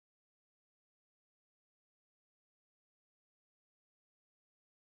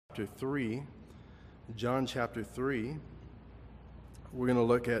Chapter 3, John chapter 3. We're going to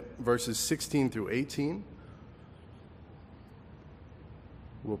look at verses 16 through 18.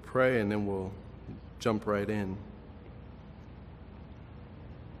 We'll pray and then we'll jump right in.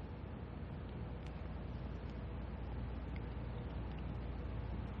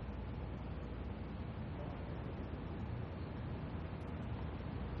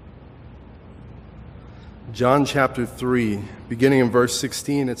 John chapter 3, beginning in verse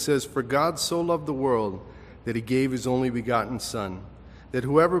 16, it says, "For God so loved the world that he gave his only begotten Son, that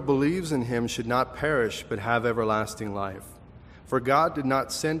whoever believes in him should not perish but have everlasting life. For God did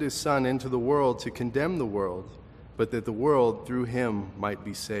not send his Son into the world to condemn the world, but that the world through him might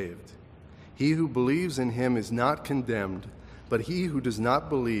be saved. He who believes in him is not condemned, but he who does not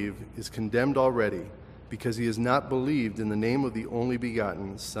believe is condemned already, because he has not believed in the name of the only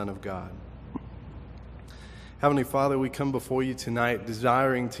begotten Son of God." Heavenly Father, we come before you tonight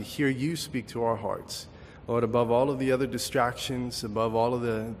desiring to hear you speak to our hearts. Lord, above all of the other distractions, above all of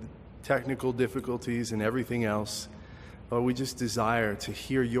the technical difficulties and everything else, Lord, we just desire to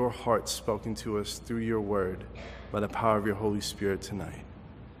hear your heart spoken to us through your word by the power of your Holy Spirit tonight.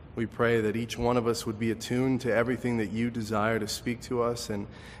 We pray that each one of us would be attuned to everything that you desire to speak to us, and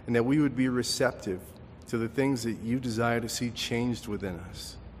that we would be receptive to the things that you desire to see changed within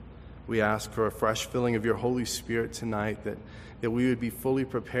us. We ask for a fresh filling of your Holy Spirit tonight, that we would be fully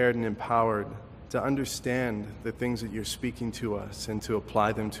prepared and empowered to understand the things that you're speaking to us and to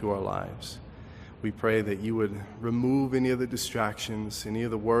apply them to our lives. We pray that you would remove any of the distractions, any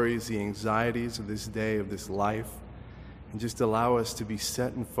of the worries, the anxieties of this day, of this life, and just allow us to be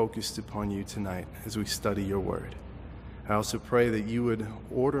set and focused upon you tonight as we study your word. I also pray that you would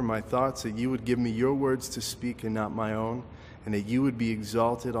order my thoughts, that you would give me your words to speak and not my own, and that you would be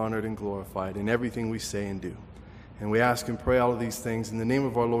exalted, honored, and glorified in everything we say and do. And we ask and pray all of these things in the name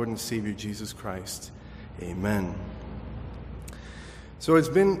of our Lord and Savior, Jesus Christ. Amen. So it's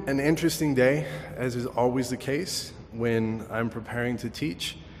been an interesting day, as is always the case when I'm preparing to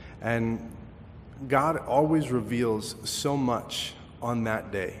teach. And God always reveals so much on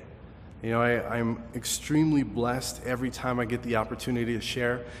that day. You know, I'm extremely blessed every time I get the opportunity to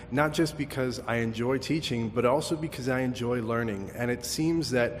share, not just because I enjoy teaching, but also because I enjoy learning. And it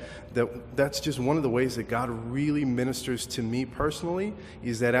seems that's just one of the ways that God really ministers to me personally,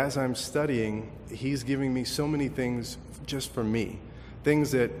 is that as I'm studying, he's giving me so many things just for me,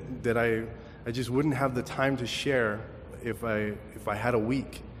 things that I just wouldn't have the time to share if I had a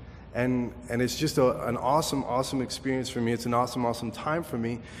week. And it's just an awesome experience for me. It's an awesome time for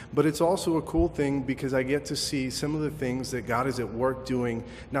me. But it's also a cool thing because I get to see some of the things that God is at work doing,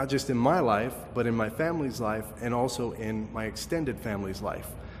 not just in my life, but in my family's life, and also in my extended family's life,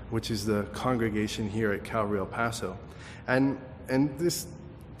 which is the congregation here at Calvary El Paso. And this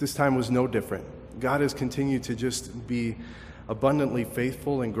time was no different. God has continued to just be abundantly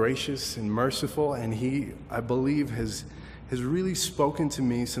faithful and gracious and merciful, and he, I believe, has really spoken to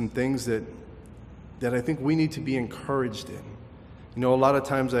me some things that I think we need to be encouraged in. You know, a lot of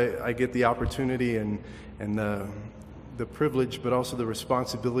times I get the opportunity and the privilege, but also the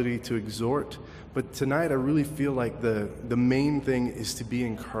responsibility to exhort. But tonight I really feel like the main thing is to be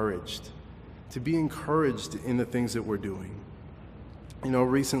encouraged in the things that we're doing. You know,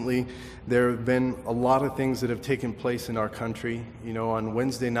 recently there have been a lot of things that have taken place in our country. You know, on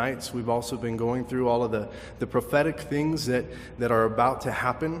Wednesday nights we've also been going through all of the prophetic things that are about to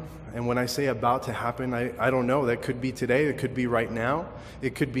happen. And when I say about to happen, I don't know. That could be today, it could be right now,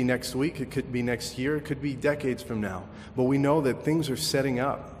 it could be next week, it could be next year, it could be decades from now. But we know that things are setting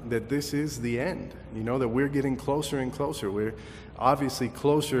up, that this is the end. You know, that we're getting closer and closer. We're obviously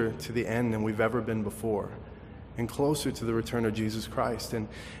closer to the end than we've ever been before, and closer to the return of Jesus Christ. And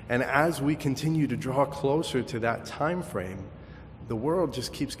as we continue to draw closer to that time frame, the world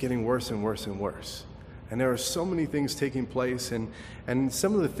just keeps getting worse and worse and worse. And there are so many things taking place, and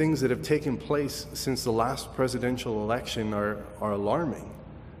some of the things that have taken place since the last presidential election are alarming.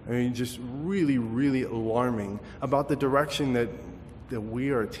 I mean, just really, really alarming about the direction that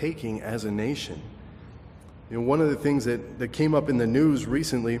we are taking as a nation. You know, one of the things that came up in the news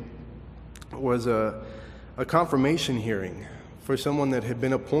recently was a confirmation hearing for someone that had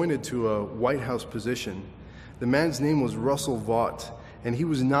been appointed to a White House position. The man's name was Russell Vought, and he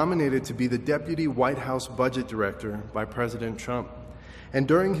was nominated to be the Deputy White House Budget Director by President Trump. And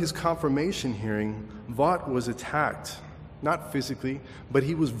during his confirmation hearing, Vought was attacked, not physically, but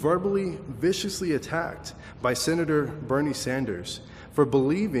he was verbally, viciously attacked by Senator Bernie Sanders for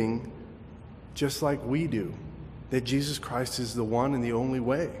believing, just like we do, that Jesus Christ is the one and the only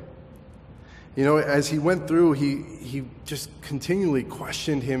way. You know, as he went through, he just continually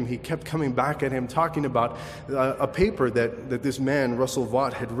questioned him. He kept coming back at him, talking about a paper that this man, Russell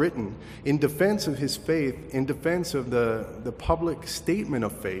Vought, had written in defense of his faith, in defense of the public statement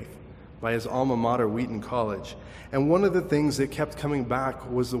of faith by his alma mater, Wheaton College. And one of the things that kept coming back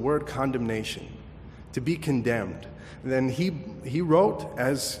was the word condemnation, to be condemned. Then he wrote,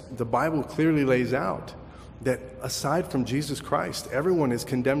 as the Bible clearly lays out, that aside from Jesus Christ, everyone is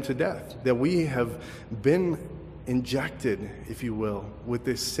condemned to death, that we have been injected, if you will, with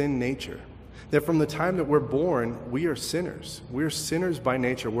this sin nature, that from the time that we're born, we are sinners. We're sinners by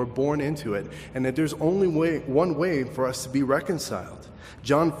nature. We're born into it, and that there's only one way for us to be reconciled.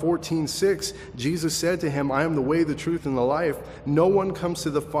 John 14:6, Jesus said to him, I am the way, the truth, and the life. No one comes to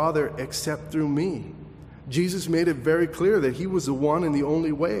the Father except through me. Jesus made it very clear that he was the one and the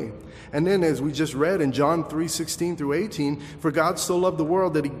only way. And then, as we just read in John 3:16 through 18, for God so loved the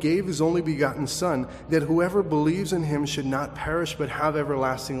world that he gave his only begotten Son, that whoever believes in him should not perish but have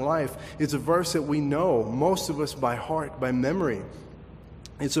everlasting life. It's a verse that we know, most of us by heart, by memory.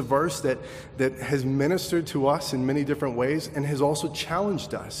 It's a verse that has ministered to us in many different ways and has also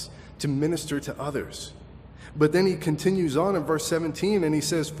challenged us to minister to others. But then he continues on in verse 17 and he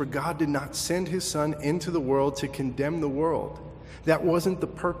says, for God did not send his Son into the world to condemn the world. That wasn't the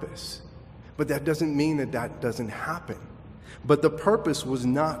purpose. But that doesn't mean that doesn't happen. But the purpose was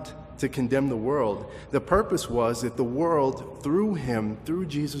not to condemn the world. The purpose was that the world, through him, through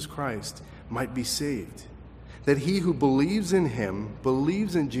Jesus Christ, might be saved. That he who believes in him,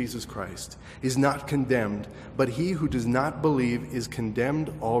 believes in Jesus Christ, is not condemned, but he who does not believe is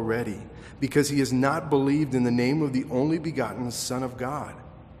condemned already, because he has not believed in the name of the only begotten Son of God.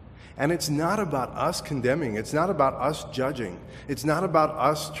 And it's not about us condemning. It's not about us judging. It's not about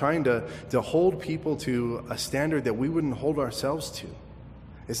us trying to hold people to a standard that we wouldn't hold ourselves to.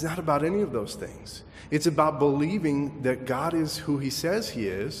 It's not about any of those things. It's about believing that God is who he says he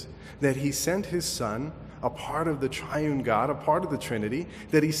is, that he sent his Son, a part of the triune God, a part of the Trinity,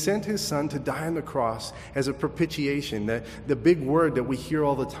 that he sent his Son to die on the cross as a propitiation, the big word that we hear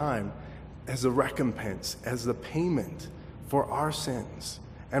all the time, as a recompense, as the payment for our sins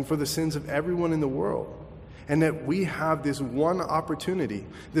and for the sins of everyone in the world. And that we have this one opportunity.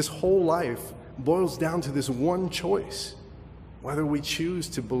 This whole life boils down to this one choice, whether we choose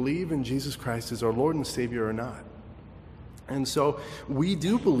to believe in Jesus Christ as our Lord and Savior or not. And so we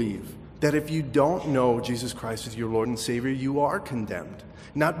do believe that if you don't know Jesus Christ as your Lord and Savior, you are condemned.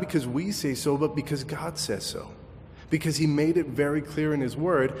 Not because we say so, but because God says so. Because he made it very clear in his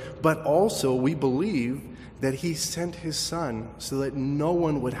word, but also we believe that he sent his Son so that no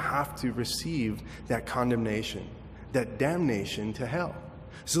one would have to receive that condemnation, that damnation to hell,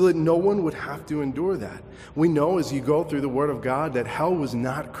 so that no one would have to endure that. We know as you go through the word of God that hell was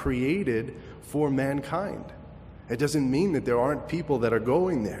not created for mankind. It doesn't mean that there aren't people that are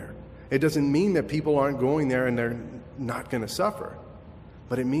going there. It doesn't mean that people aren't going there and they're not going to suffer.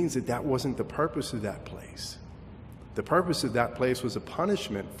 But it means that that wasn't the purpose of that place. The purpose of that place was a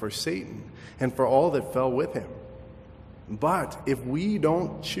punishment for Satan and for all that fell with him. But if we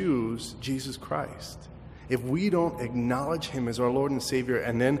don't choose Jesus Christ, if we don't acknowledge him as our Lord and Savior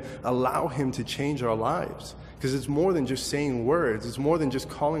and then allow him to change our lives, because it's more than just saying words, it's more than just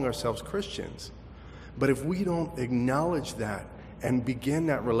calling ourselves Christians. But if we don't acknowledge that and begin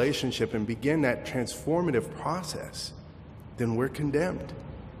that relationship and begin that transformative process, then we're condemned.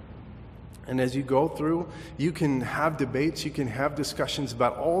 And as you go through, you can have debates, you can have discussions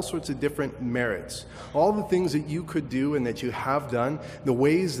about all sorts of different merits, all the things that you could do and that you have done, the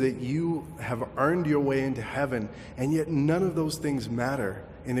ways that you have earned your way into heaven, and yet none of those things matter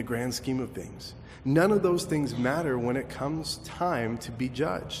in the grand scheme of things. None of those things matter when it comes time to be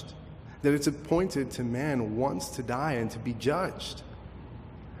judged. That it's appointed to man once to die and to be judged.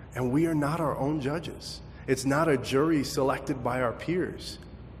 And we are not our own judges. It's not a jury selected by our peers.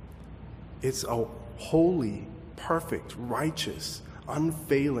 It's a holy, perfect, righteous,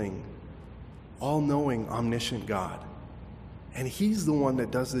 unfailing, all-knowing, omniscient God. And he's the one that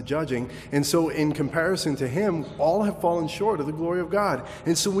does the judging. And so in comparison to him, all have fallen short of the glory of God.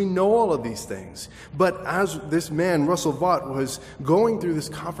 And so we know all of these things. But as this man, Russell Vought, was going through this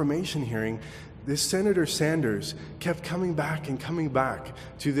confirmation hearing, this Senator Sanders kept coming back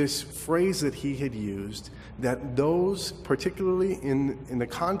to this phrase that he had used, that those, particularly in the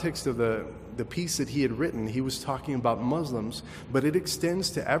context of the piece that he had written, he was talking about Muslims, but it extends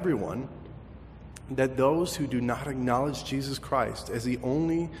to everyone, that those who do not acknowledge Jesus Christ as the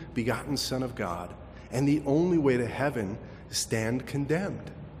only begotten Son of God and the only way to heaven stand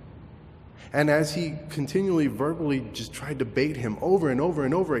condemned. And as he continually verbally just tried to bait him over and over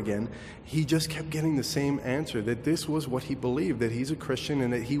and over again, he just kept getting the same answer, that this was what he believed, that he's a Christian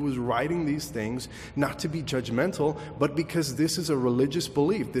and that he was writing these things not to be judgmental, but because this is a religious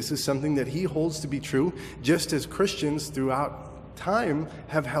belief. This is something that he holds to be true, just as Christians throughout time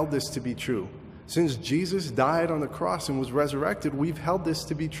have held this to be true. Since Jesus died on the cross and was resurrected, we've held this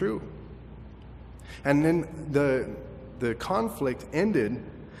to be true. And then the conflict ended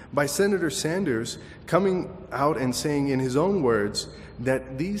by Senator Sanders coming out and saying in his own words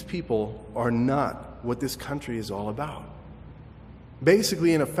that these people are not what this country is all about.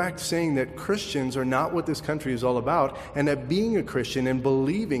 Basically, in effect, saying that Christians are not what this country is all about, and that being a Christian and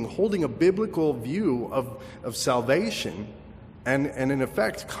believing, holding a biblical view of salvation and in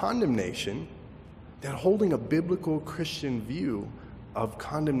effect condemnation, that holding a biblical Christian view of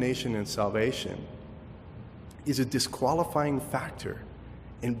condemnation and salvation is a disqualifying factor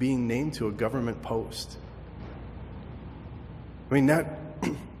in being named to a government post. I mean,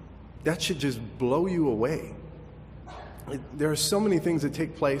 that should just blow you away. There are so many things that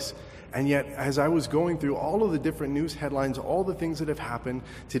take place, and yet as I was going through all of the different news headlines, all the things that have happened,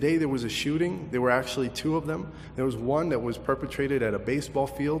 today there was a shooting. There were actually two of them. There was one that was perpetrated at a baseball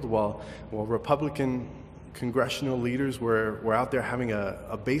field while Republican congressional leaders were out there having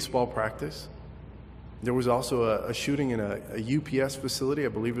a baseball practice. There was also a shooting in a UPS facility. I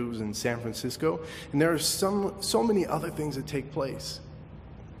believe it was in San Francisco. And there are so many other things that take place.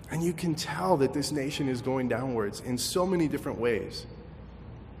 And you can tell that this nation is going downwards in so many different ways.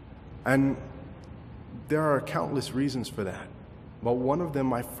 And there are countless reasons for that. But one of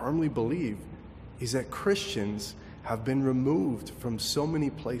them, I firmly believe, is that Christians have been removed from so many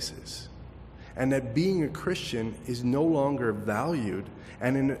places. And that being a Christian is no longer valued,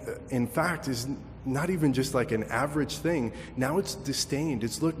 and in fact is not even just like an average thing. Now it's disdained,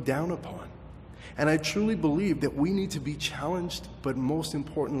 it's looked down upon. And I truly believe that we need to be challenged, but most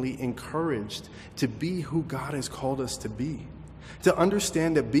importantly encouraged to be who God has called us to be. To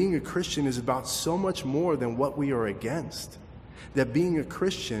understand that being a Christian is about so much more than what we are against. That being a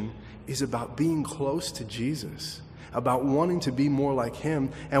Christian is about being close to Jesus, about wanting to be more like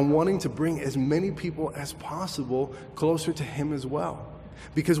him and wanting to bring as many people as possible closer to him as well.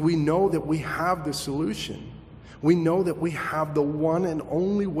 Because we know that we have the solution. We know that we have the one and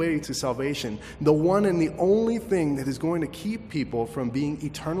only way to salvation, the one and the only thing that is going to keep people from being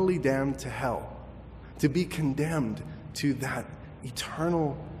eternally damned to hell, to be condemned to that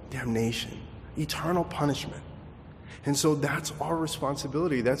eternal damnation, eternal punishment. And so that's our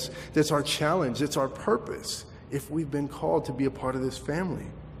responsibility. That's our challenge. It's our purpose if we've been called to be a part of this family.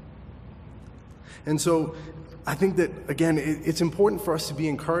 And so I think that, again, it's important for us to be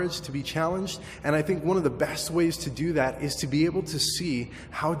encouraged, to be challenged, and I think one of the best ways to do that is to be able to see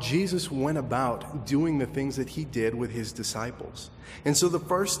how Jesus went about doing the things that he did with his disciples. And so the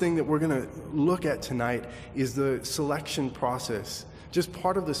first thing that we're going to look at tonight is the selection process, just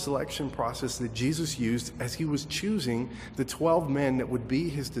part of the selection process that Jesus used as he was choosing the 12 men that would be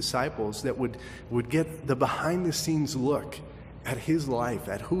his disciples, that would get the behind-the-scenes look at his life,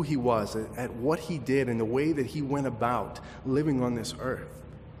 at who he was, at what he did, and the way that he went about living on this earth.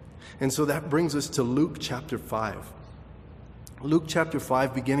 And so that brings us to Luke chapter 5. Luke chapter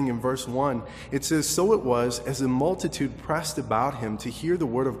 5, beginning in verse 1, it says, "So it was, as the multitude pressed about him to hear the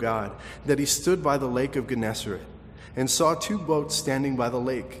word of God, that he stood by the lake of Gennesaret, and saw 2 boats standing by the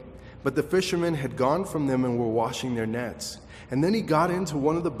lake. But the fishermen had gone from them and were washing their nets. And then he got into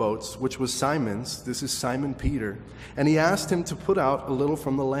one of the boats, which was Simon's," this is Simon Peter, "and he asked him to put out a little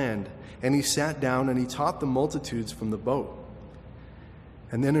from the land. And he sat down and he taught the multitudes from the boat."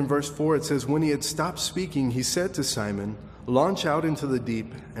 And then in verse 4 it says, "When he had stopped speaking, he said to Simon, 'Launch out into the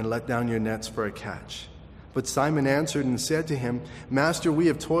deep and let down your nets for a catch.' But Simon answered and said to him, 'Master, we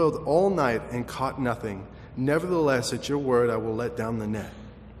have toiled all night and caught nothing. Nevertheless, at your word I will let down the net.'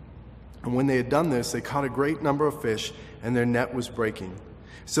 And when they had done this, they caught a great number of fish, and their net was breaking.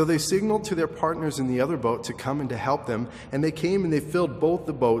 So they signaled to their partners in the other boat to come and to help them, and they came and they filled both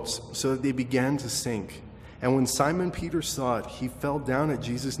the boats, so that they began to sink. And when Simon Peter saw it, he fell down at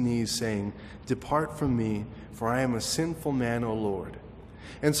Jesus' knees, saying, 'Depart from me, for I am a sinful man, O Lord.'"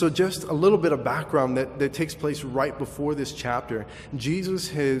 And so just a little bit of background that takes place right before this chapter. Jesus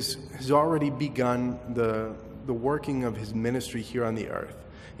has already begun the working of his ministry here on the earth.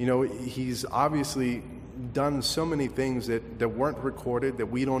 You know, he's obviously done so many things that weren't recorded, that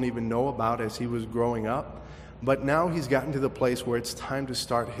we don't even know about as he was growing up. But now he's gotten to the place where it's time to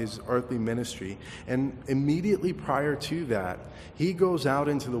start his earthly ministry. And immediately prior to that, he goes out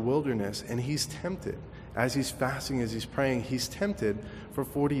into the wilderness and he's tempted. As he's fasting, as he's praying, he's tempted for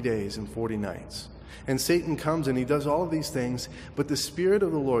 40 days and 40 nights. And Satan comes and he does all of these things, but the Spirit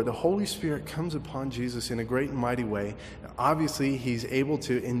of the Lord, the Holy Spirit, comes upon Jesus in a great and mighty way. Obviously, he's able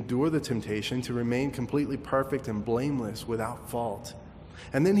to endure the temptation, to remain completely perfect and blameless without fault.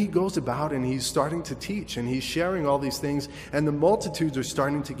 And then he goes about and he's starting to teach and he's sharing all these things, and the multitudes are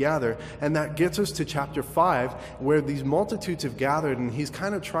starting to gather. And that gets us to chapter 5, where these multitudes have gathered and he's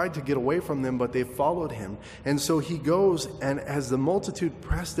kind of tried to get away from them, but they've followed him. And so he goes, and as the multitude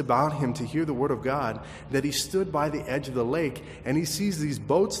pressed about him to hear the word of God, that he stood by the edge of the lake and he sees these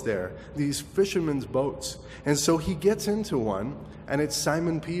boats there, these fishermen's boats. And so he gets into one, and it's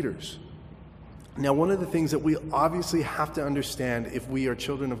Simon Peter's. Now, one of the things that we obviously have to understand if we are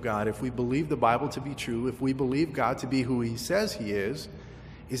children of God, if we believe the Bible to be true, if we believe God to be who he says he is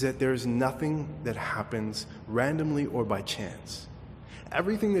that there's nothing that happens randomly or by chance.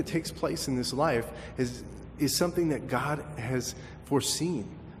 Everything that takes place in this life is something that God has foreseen.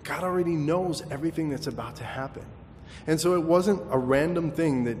 God already knows everything that's about to happen. And so it wasn't a random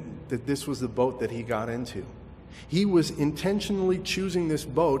thing that this was the boat that he got into. He was intentionally choosing this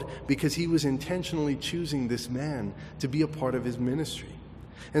boat because he was intentionally choosing this man to be a part of his ministry.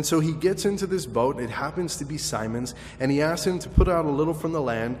 And so he gets into this boat. It happens to be Simon's, and he asks him to put out a little from the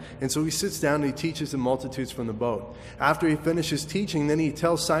land. And so he sits down and he teaches the multitudes from the boat. After he finishes teaching, then he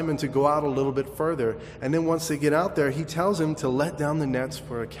tells Simon to go out a little bit further. And then once they get out there, he tells him to let down the nets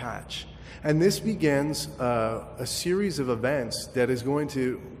for a catch. And this begins a series of events that is going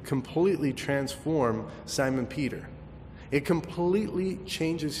to completely transform Simon Peter. It completely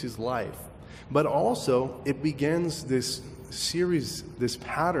changes his life. But also, it begins this series, this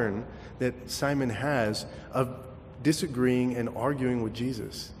pattern that Simon has of disagreeing and arguing with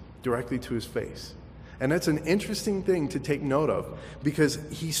Jesus directly to his face. And that's an interesting thing to take note of, because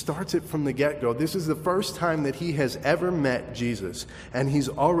he starts it from the get-go. This is the first time that he has ever met Jesus, and he's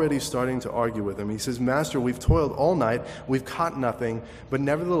already starting to argue with him. He says, "Master, we've toiled all night, we've caught nothing, but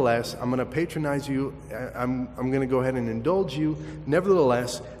nevertheless, I'm going to patronize you, I'm going to go ahead and indulge you.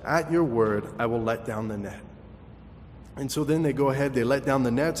 Nevertheless, at your word, I will let down the net." And so then they go ahead, they let down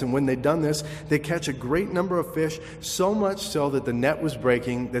the nets, and when they've done this, they catch a great number of fish, so much so that the net was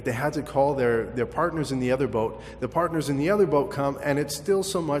breaking, that they had to call their partners in the other boat. The partners in the other boat come, and it's still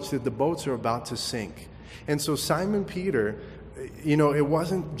so much that the boats are about to sink. And so Simon Peter, it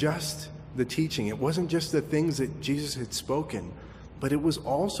wasn't just the teaching, it wasn't just the things that Jesus had spoken, but it was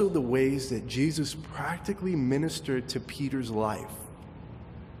also the ways that Jesus practically ministered to Peter's life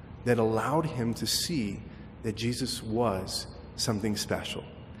that allowed him to see that Jesus was something special,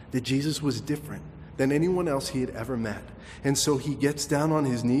 that Jesus was different than anyone else he had ever met. And so he gets down on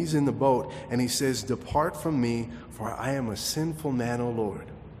his knees in the boat and he says, "Depart from me, for I am a sinful man, O Lord."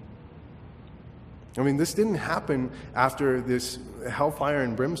 I mean, this didn't happen after this hellfire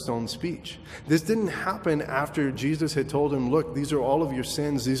and brimstone speech. This didn't happen after Jesus had told him, "Look, these are all of your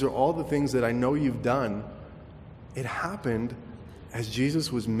sins. These are all the things that I know you've done." It happened as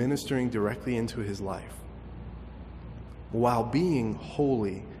Jesus was ministering directly into his life, while being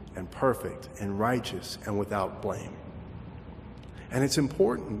holy and perfect and righteous and without blame. And it's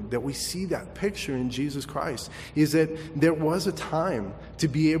important that we see that picture in Jesus Christ, is that there was a time to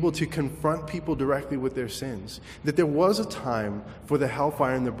be able to confront people directly with their sins, that there was a time for the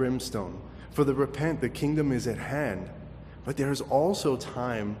hellfire and the brimstone, for the repent, the kingdom is at hand. But there's also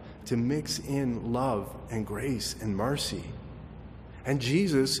time to mix in love and grace and mercy. And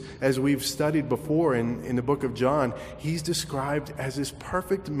Jesus, as we've studied before in the book of John, he's described as this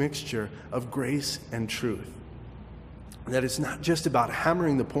perfect mixture of grace and truth. That it's not just about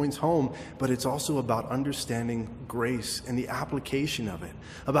hammering the points home, but it's also about understanding grace and the application of it,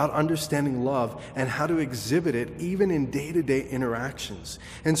 about understanding love and how to exhibit it even in day-to-day interactions.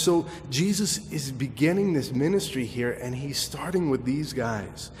 And so Jesus is beginning this ministry here, and he's starting with these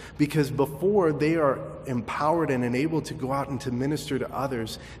guys, because before they are empowered and enabled to go out and to minister to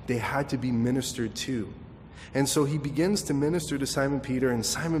others, they had to be ministered to. And so he begins to minister to Simon Peter, and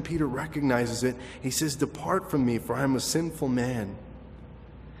Simon Peter recognizes it. He says, "Depart from me, for I am a sinful man."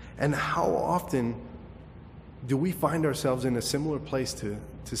 And how often do we find ourselves in a similar place to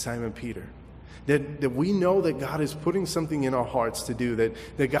Simon Peter? That we know that God is putting something in our hearts to do,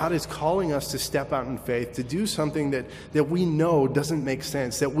 that God is calling us to step out in faith, to do something that we know doesn't make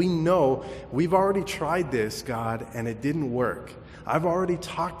sense, that we know we've already tried this, God, and it didn't work. I've already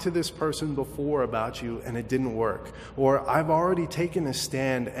talked to this person before about you and it didn't work. Or I've already taken a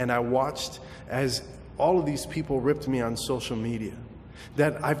stand and I watched as all of these people ripped me on social media.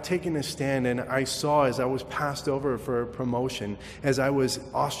 That I've taken a stand and I saw as I was passed over for a promotion, as I was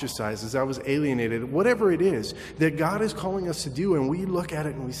ostracized, as I was alienated, whatever it is that God is calling us to do, and we look at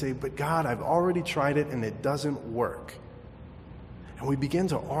it and we say, but God, I've already tried it and it doesn't work. And we begin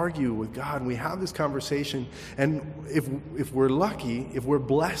to argue with God, and we have this conversation, and if we're lucky, if we're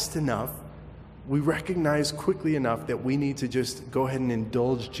blessed enough, we recognize quickly enough that we need to just go ahead and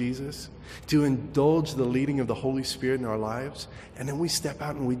indulge Jesus, to indulge the leading of the Holy Spirit in our lives, and then we step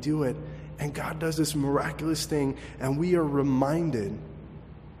out and we do it, and God does this miraculous thing, and we are reminded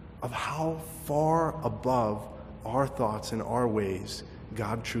of how far above our thoughts and our ways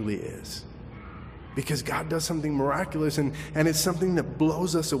God truly is. Because God does something miraculous, and it's something that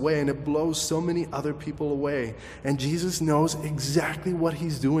blows us away, and it blows so many other people away. And Jesus knows exactly what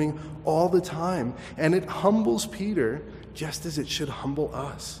he's doing all the time. And it humbles Peter just as it should humble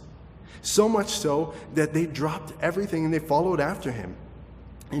us. So much so that they dropped everything and they followed after him.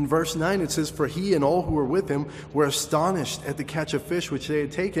 In verse 9 it says, "For he and all who were with him were astonished at the catch of fish which they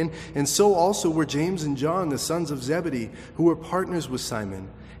had taken, and so also were James and John, the sons of Zebedee, who were partners with Simon.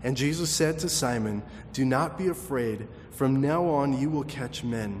 And Jesus said to Simon, 'Do not be afraid. From now on you will catch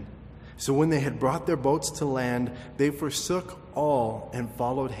men.' So when they had brought their boats to land, they forsook all and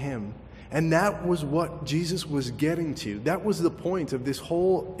followed him." And that was what Jesus was getting to. That was the point of this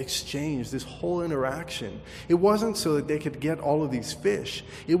whole exchange, this whole interaction. It wasn't so that they could get all of these fish.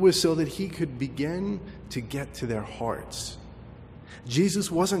 It was so that he could begin to get to their hearts.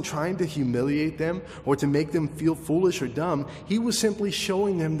 Jesus wasn't trying to humiliate them or to make them feel foolish or dumb. He was simply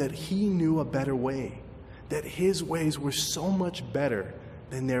showing them that he knew a better way, that his ways were so much better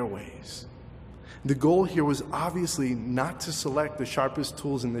than their ways. The goal here was obviously not to select the sharpest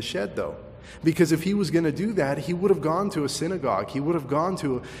tools in the shed, though. Because if he was going to do that, he would have gone to a synagogue. He would have gone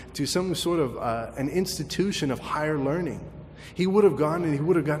to some sort of an institution of higher learning. He would have gone and he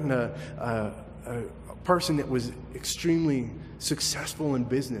would have gotten a person that was extremely successful in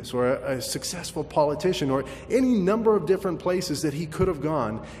business, or a successful politician, or any number of different places that he could have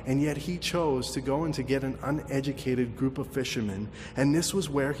gone, and yet he chose to go and to get an uneducated group of fishermen. And this was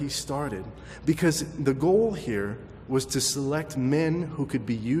where he started, because the goal here was to select men who could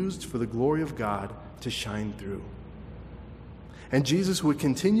be used for the glory of God to shine through. And Jesus would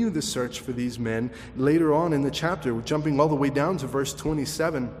continue the search for these men later on in the chapter, jumping all the way down to verse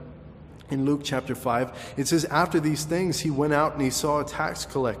 27. In Luke chapter 5, it says, "After these things he went out and he saw a tax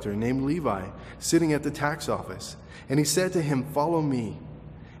collector named Levi sitting at the tax office. And he said to him, 'Follow me.'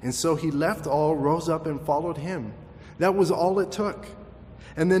 And so he left all, rose up and followed him." That was all it took.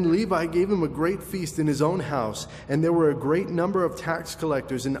 And then Levi gave him a great feast in his own house, and there were a great number of tax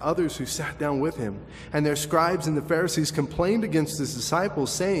collectors and others who sat down with him. And their scribes and the Pharisees complained against his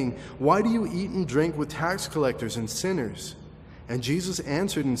disciples, saying, "Why do you eat and drink with tax collectors and sinners?" And Jesus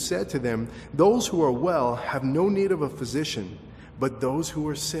answered and said to them, "Those who are well have no need of a physician, but those who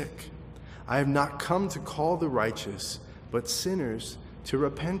are sick. I have not come to call the righteous, but sinners to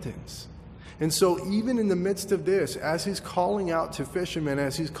repentance." And so even in the midst of this, as he's calling out to fishermen,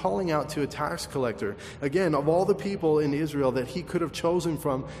 as he's calling out to a tax collector, again, of all the people in Israel that he could have chosen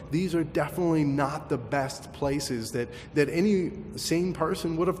from, these are definitely not the best places that any sane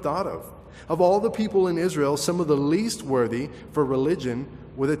person would have thought of. Of all the people in Israel, some of the least worthy for religion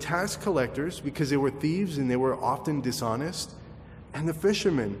were the tax collectors, because they were thieves and they were often dishonest, and the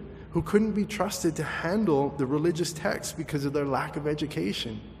fishermen, who couldn't be trusted to handle the religious texts because of their lack of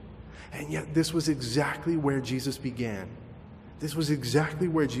education. And yet this was exactly where Jesus began. This was exactly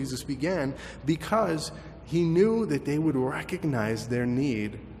where Jesus began, because he knew that they would recognize their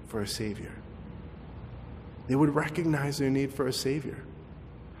need for a Savior. They would recognize their need for a Savior.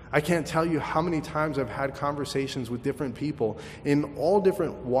 I can't tell you how many times I've had conversations with different people in all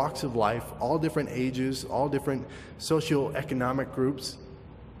different walks of life, all different ages, all different socioeconomic groups.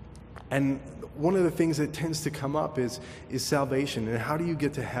 And one of the things that tends to come up is salvation, and how do you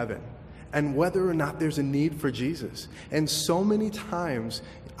get to heaven, and whether or not there's a need for Jesus. And so many times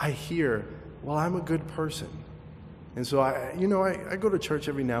I hear, "Well, I'm a good person, and so I go to church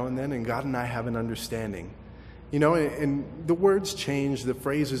every now and then, and God and I have an understanding." And the words change, the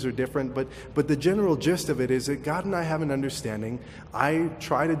phrases are different, but the general gist of it is that God and I have an understanding. I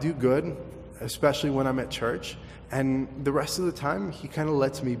try to do good, especially when I'm at church, and the rest of the time, he kind of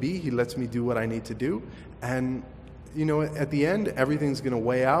lets me be. He lets me do what I need to do, and at the end, everything's going to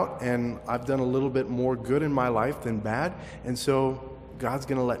weigh out, and I've done a little bit more good in my life than bad, and so God's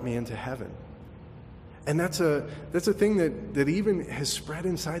going to let me into heaven. And that's a thing that even has spread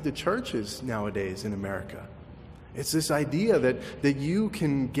inside the churches nowadays in America. It's this idea that you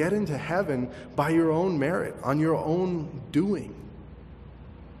can get into heaven by your own merit, on your own doing.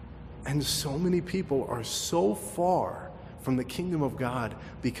 And so many people are so far from the kingdom of God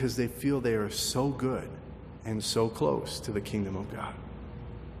because they feel they are so good and so close to the kingdom of God.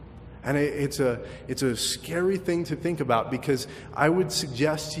 And it's a scary thing to think about, because I would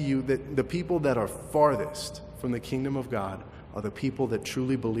suggest to you that the people that are farthest from the kingdom of God are the people that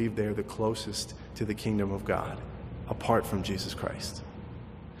truly believe they're the closest to the kingdom of God apart from Jesus Christ.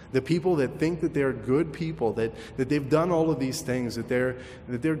 The people that think that they're good people, that they've done all of these things, that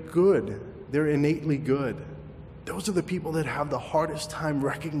they're good, they're innately good. Those are the people that have the hardest time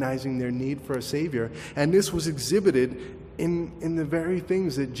recognizing their need for a Savior. And this was exhibited in the very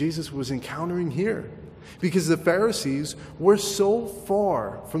things that Jesus was encountering here. Because the Pharisees were so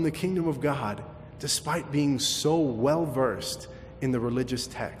far from the kingdom of God, despite being so well-versed in the religious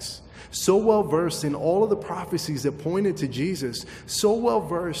texts, so well-versed in all of the prophecies that pointed to Jesus, so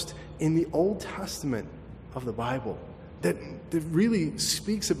well-versed in the Old Testament of the Bible, that really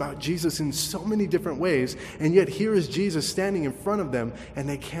speaks about Jesus in so many different ways, and yet here is Jesus standing in front of them, and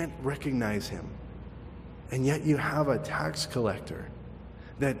they can't recognize him. And yet you have a tax collector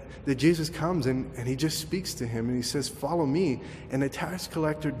that Jesus comes and he just speaks to him, and he says, "Follow me," and the tax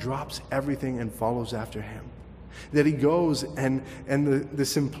collector drops everything and follows after him. That he goes, and the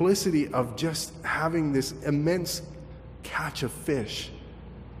simplicity of just having this immense catch of fish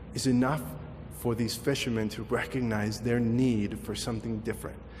is enough for these fishermen to recognize their need for something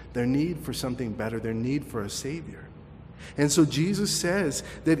different, their need for something better, their need for a Savior. And so Jesus says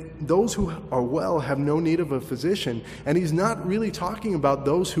that those who are well have no need of a physician. And he's not really talking about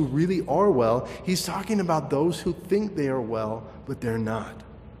those who really are well. He's talking about those who think they are well, but they're not.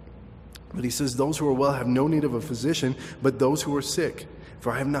 But he says those who are well have no need of a physician, but those who are sick.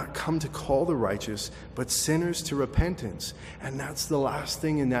 For I have not come to call the righteous, but sinners to repentance. And that's the last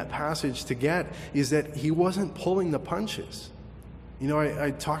thing in that passage to get, is that he wasn't pulling the punches. You know, I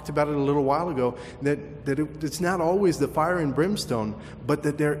talked about it a little while ago, that it's not always the fire and brimstone, but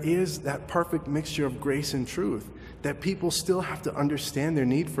that there is that perfect mixture of grace and truth, that people still have to understand their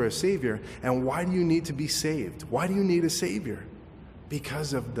need for a Savior. And why do you need to be saved? Why do you need a Savior?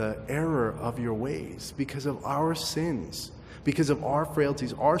 Because of the error of your ways, because of our sins, because of our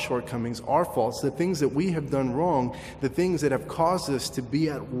frailties, our shortcomings, our faults, the things that we have done wrong, the things that have caused us to be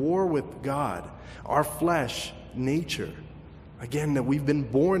at war with God, our flesh, nature. Again, that we've been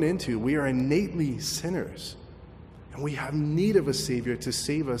born into. We are innately sinners. And we have need of a Savior to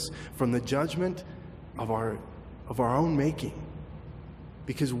save us from the judgment of our own making.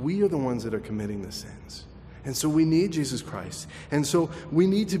 Because we are the ones that are committing the sins. And so we need Jesus Christ. And so we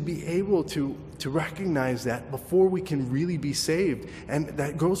need to be able to recognize that before we can really be saved. And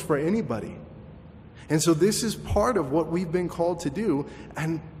that goes for anybody. And so this is part of what we've been called to do.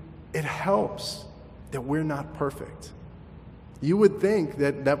 And it helps that we're not perfect. You would think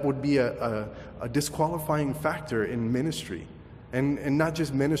that that would be a disqualifying factor in ministry. And not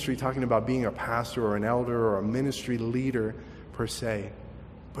just ministry, talking about being a pastor or an elder or a ministry leader per se,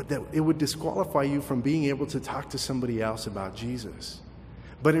 but that it would disqualify you from being able to talk to somebody else about Jesus.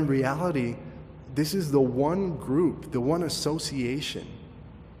 But in reality, this is the one group, the one association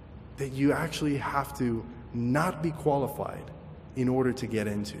that you actually have to not be qualified in order to get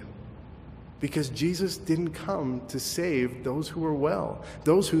into. Because Jesus didn't come to save those who were well,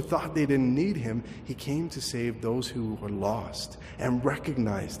 those who thought they didn't need him. He came to save those who were lost and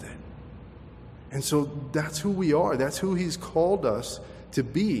recognized it. And so that's who we are. That's who he's called us to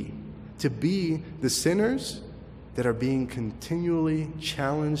be the sinners that are being continually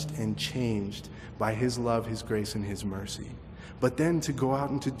challenged and changed by his love, his grace, and his mercy. But then to go out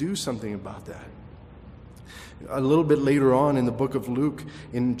and to do something about that. A little bit later on in the book of Luke,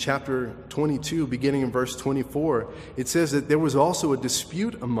 in chapter 22, beginning in verse 24, it says that there was also a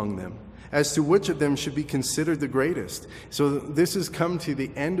dispute among them as to which of them should be considered the greatest. So this has come to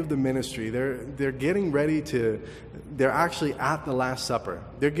the end of the ministry. They're getting ready they're actually at the Last Supper.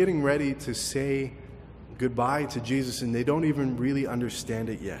 They're getting ready to say goodbye to Jesus, and they don't even really understand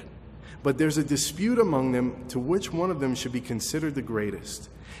it yet. But there's a dispute among them to which one of them should be considered the greatest.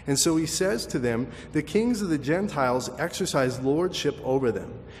 And so he says to them, the kings of the Gentiles exercise lordship over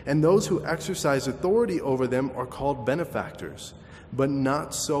them, and those who exercise authority over them are called benefactors, but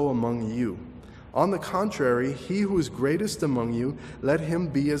not so among you. On the contrary, he who is greatest among you, let him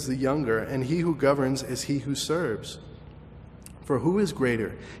be as the younger, and he who governs as he who serves. For who is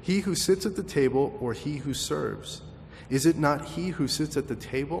greater, he who sits at the table or he who serves? Is it not he who sits at the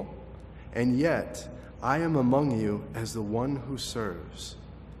table? And yet I am among you as the one who serves.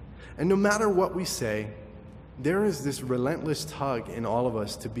 And no matter what we say, there is this relentless tug in all of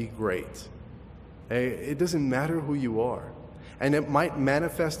us to be great. It doesn't matter who you are. And it might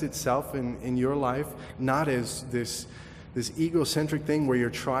manifest itself in your life not as this egocentric thing where you're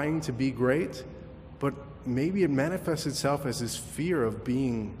trying to be great, but maybe it manifests itself as this fear of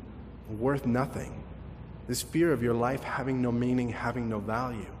being worth nothing, this fear of your life having no meaning, having no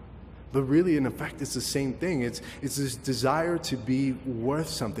value. But really, in effect, it's the same thing. It's this desire to be worth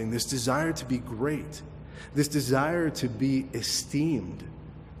something, this desire to be great, this desire to be esteemed,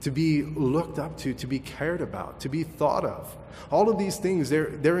 to be looked up to be cared about, to be thought of. All of these things,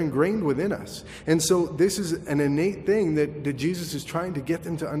 they're ingrained within us. And so this is an innate thing that Jesus is trying to get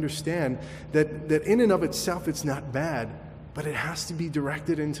them to understand, that in and of itself it's not bad, but it has to be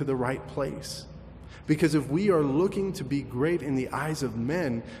directed into the right place. Because if we are looking to be great in the eyes of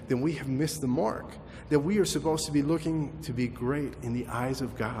men, then we have missed the mark. That we are supposed to be looking to be great in the eyes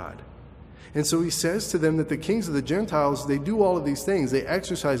of God. And so he says to them that the kings of the Gentiles, they do all of these things. They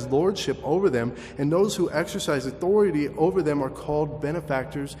exercise lordship over them, and those who exercise authority over them are called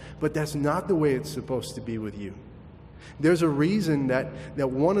benefactors, but that's not the way it's supposed to be with you. There's a reason that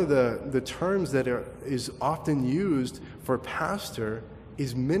one of the terms that is often used for pastor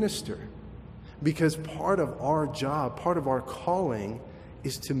is minister. Because part of our job, part of our calling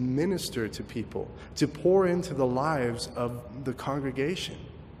is to minister to people, to pour into the lives of the congregation,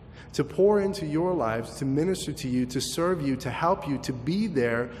 to pour into your lives, to minister to you, to serve you, to help you, to be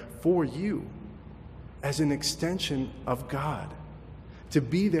there for you as an extension of God, to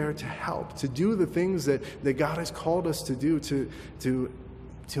be there to help, to do the things that God has called us to do, to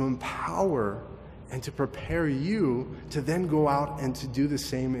empower and to prepare you to then go out and to do the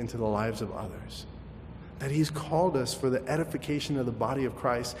same into the lives of others. That he's called us for the edification of the body of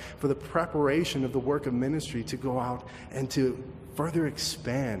Christ, for the preparation of the work of ministry, to go out and to further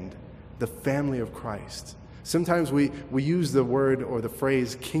expand the family of Christ. Sometimes we use the word or the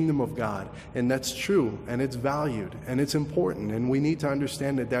phrase kingdom of God, and that's true, and it's valued, and it's important, and we need to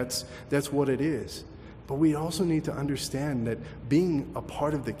understand that that's what it is. But we also need to understand that being a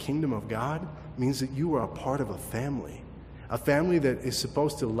part of the kingdom of God means that you are a part of a family that is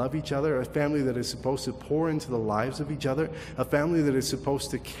supposed to love each other, a family that is supposed to pour into the lives of each other, a family that is supposed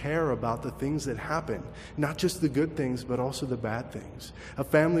to care about the things that happen, not just the good things, but also the bad things. A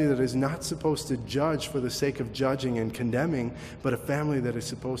family that is not supposed to judge for the sake of judging and condemning, but a family that is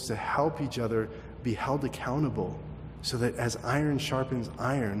supposed to help each other be held accountable, so that as iron sharpens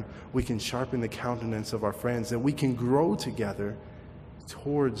iron, we can sharpen the countenance of our friends, that we can grow together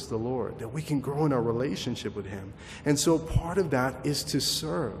towards the Lord, that we can grow in our relationship with him. And so part of that is to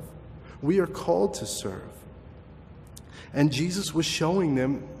serve. We are called to serve. And Jesus was showing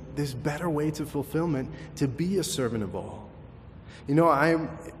them this better way to fulfillment, to be a servant of all. You know, I am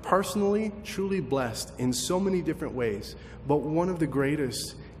personally truly blessed in so many different ways, but one of the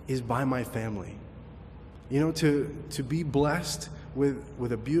greatest is by my family. You know, to be blessed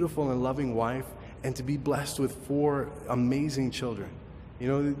with a beautiful and loving wife, and to be blessed with 4 amazing children. You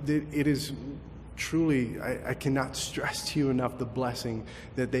know, it is truly, I cannot stress to you enough the blessing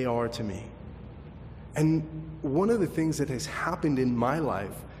that they are to me. And one of the things that has happened in my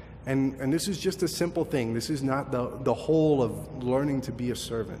life, and this is just a simple thing, this is not the whole of learning to be a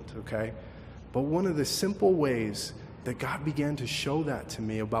servant, okay? But one of the simple ways that God began to show that to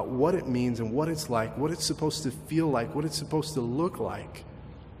me about what it means and what it's like, what it's supposed to feel like, what it's supposed to look like,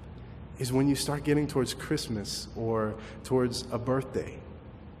 is when you start getting towards Christmas or towards a birthday.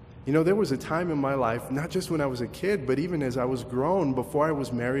 You know, there was a time in my life, not just when I was a kid, but even as I was grown, before I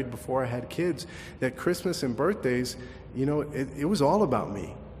was married, before I had kids, that Christmas and birthdays, you know, it was all about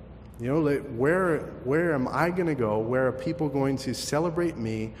me. You know, where am I going to go? Where are people going to celebrate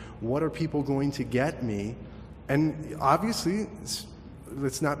me? What are people going to get me? And obviously,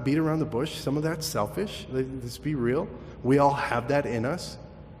 let's not beat around the bush. Some of that's selfish. Let's be real. We all have that in us.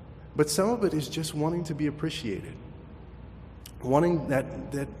 But some of it is just wanting to be appreciated. Wanting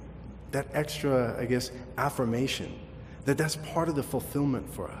that extra, I guess, affirmation. That's part of the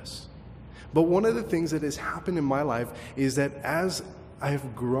fulfillment for us. But one of the things that has happened in my life is that as I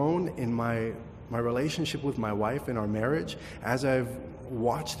have grown in my relationship with my wife in our marriage, as I've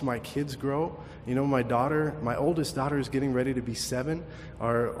watched my kids grow, you know, my oldest daughter is getting ready to be 7.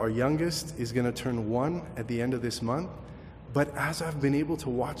 Our youngest is going to turn 1 at the end of this month. But as I've been able to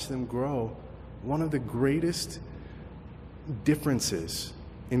watch them grow, one of the greatest differences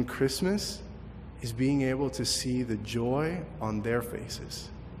in Christmas is being able to see the joy on their faces.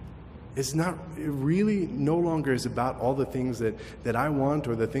 It really no longer is about all the things that I want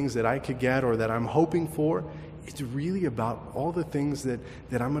or the things that I could get or that I'm hoping for. It's really about all the things that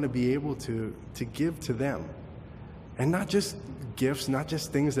I'm going to be able to give to them. And not just gifts, not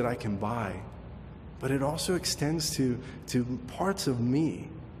just things that I can buy, but it also extends to parts of me,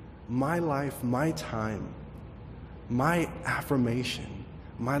 my life, my time, my affirmation,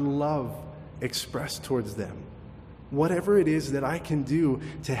 my love expressed towards them. Whatever it is that I can do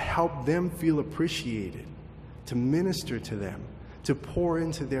to help them feel appreciated, to minister to them, to pour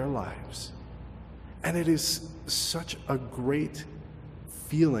into their lives. And it is such a great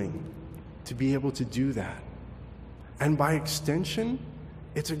feeling to be able to do that. And by extension,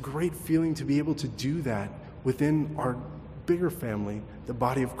 it's a great feeling to be able to do that within our bigger family, the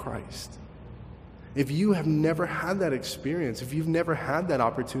body of Christ. If you have never had that experience, if you've never had that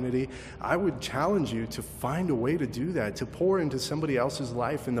opportunity, I would challenge you to find a way to do that, to pour into somebody else's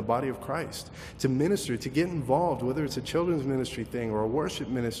life in the body of Christ, to minister, to get involved, whether it's a children's ministry thing or a worship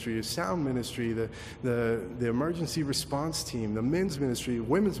ministry, a sound ministry, the emergency response team, the men's ministry,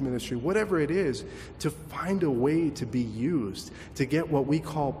 women's ministry, whatever it is, to find a way to be used, to get what we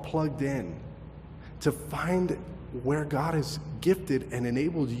call plugged in, to find where God has gifted and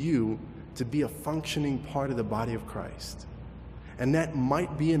enabled you to be a functioning part of the body of Christ. And that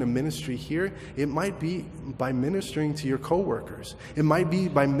might be in a ministry here. It might be by ministering to your coworkers. It might be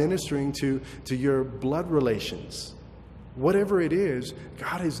by ministering to your blood relations. Whatever it is,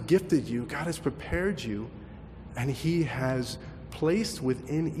 God has gifted you, God has prepared you, and He has placed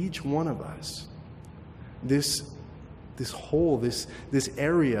within each one of us this hole, this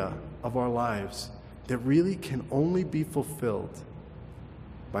area of our lives that really can only be fulfilled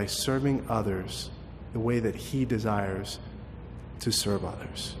by serving others the way that He desires to serve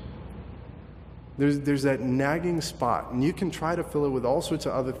others. There's that nagging spot, and you can try to fill it with all sorts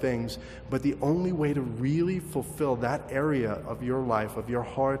of other things, but the only way to really fulfill that area of your life, of your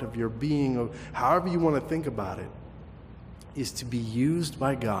heart, of your being, of however you want to think about it, is to be used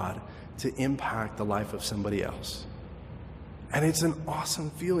by God to impact the life of somebody else. And it's an awesome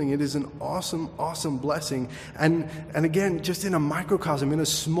feeling. It is an awesome, awesome blessing. And again, just in a microcosm, in a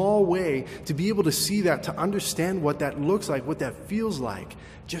small way, to be able to see that, to understand what that looks like, what that feels like,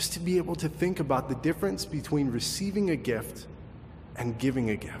 just to be able to think about the difference between receiving a gift and giving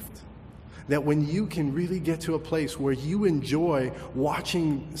a gift. That when you can really get to a place where you enjoy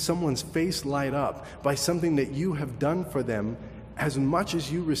watching someone's face light up by something that you have done for them, as much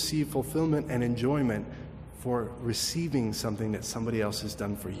as you receive fulfillment and enjoyment for receiving something that somebody else has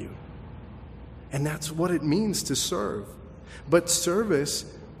done for you. And that's what it means to serve. But service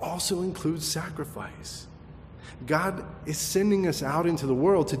also includes sacrifice. God is sending us out into the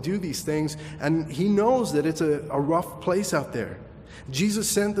world to do these things, and He knows that it's a rough place out there. Jesus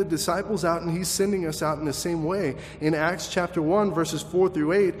sent the disciples out, and He's sending us out in the same way. In Acts chapter 1, verses 4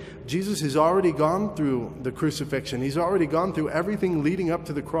 through 8, Jesus has already gone through the crucifixion. He's already gone through everything leading up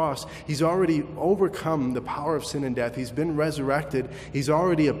to the cross. He's already overcome the power of sin and death. He's been resurrected. He's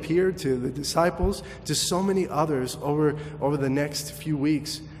already appeared to the disciples, to so many others over the next few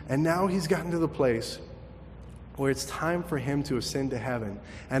weeks. And now He's gotten to the place where it's time for Him to ascend to heaven.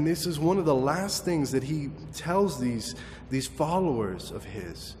 And this is one of the last things that He tells these followers of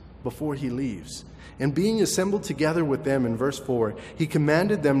His before He leaves. And being assembled together with them, in verse 4, He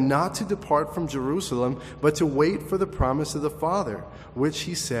commanded them not to depart from Jerusalem, but to wait for the promise of the Father, which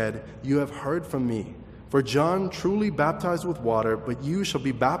He said, "You have heard from me. For John truly baptized with water, but you shall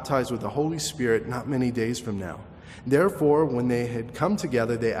be baptized with the Holy Spirit not many days from now." Therefore, when they had come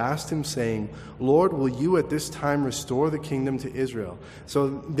together, they asked Him, saying, "Lord, will you at this time restore the kingdom to Israel?"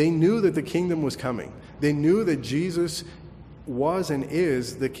 So they knew that the kingdom was coming. They knew that Jesus was and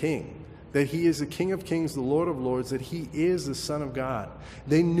is the King, that He is the King of Kings, the Lord of Lords, that He is the Son of God.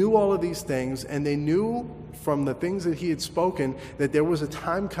 They knew all of these things, and they knew from the things that He had spoken that there was a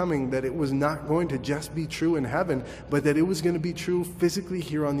time coming that it was not going to just be true in heaven, but that it was going to be true physically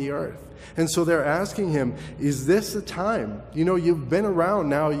here on the earth. And so they're asking Him, is this the time? You know, you've been around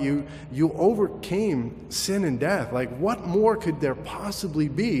now, you overcame sin and death. Like, what more could there possibly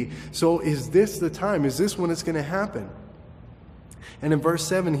be? So is this the time? Is this when it's going to happen? And in verse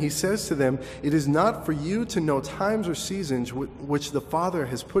 7, He says to them, "It is not for you to know times or seasons which the Father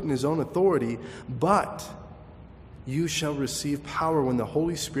has put in His own authority, but you shall receive power when the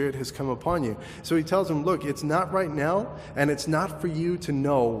Holy Spirit has come upon you." So He tells them, look, it's not right now, and it's not for you to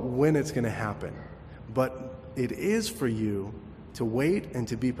know when it's going to happen. But it is for you to wait and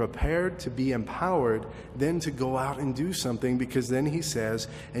to be prepared, to be empowered, then to go out and do something, because then He says,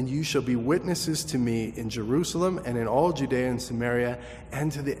 "And you shall be witnesses to me in Jerusalem and in all Judea and Samaria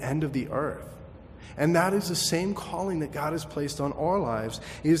and to the end of the earth." And that is the same calling that God has placed on our lives,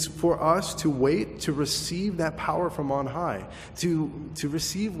 is for us to wait to receive that power from on high, to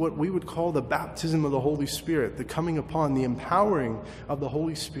receive what we would call the baptism of the Holy Spirit, the coming upon, the empowering of the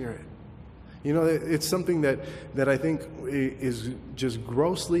Holy Spirit. You know, it's something that I think is just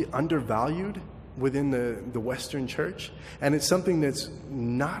grossly undervalued within the Western church, and it's something that's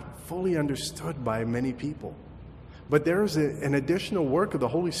not fully understood by many people. But there's an additional work of the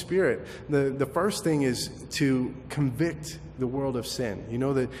Holy Spirit. The first thing is to convict the world of sin. You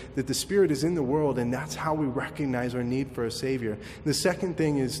know, that the Spirit is in the world, and that's how we recognize our need for a Savior. The second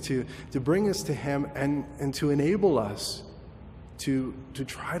thing is to bring us to Him and to enable us to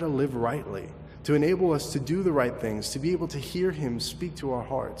try to live rightly, to enable us to do the right things, to be able to hear Him speak to our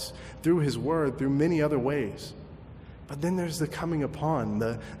hearts through His Word, through many other ways. But then there's the coming upon,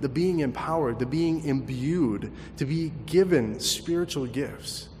 the being empowered, the being imbued, to be given spiritual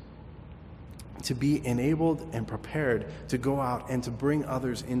gifts, to be enabled and prepared to go out and to bring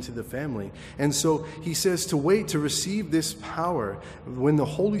others into the family. And so he says to wait to receive this power when the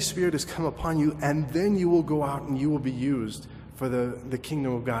Holy Spirit has come upon you, and then you will go out and you will be used for the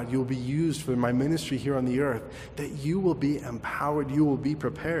kingdom of God. You will be used for my ministry here on the earth, that you will be empowered, you will be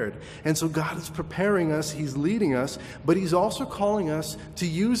prepared. And so God is preparing us, He's leading us, but He's also calling us to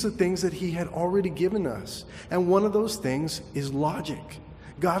use the things that He had already given us. And one of those things is logic.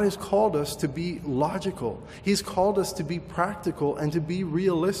 God has called us to be logical. He's called us to be practical and to be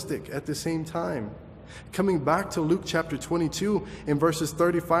realistic at the same time. Coming back to Luke chapter 22 in verses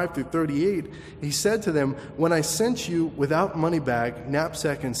 35 through 38, he said to them, "When I sent you without money bag,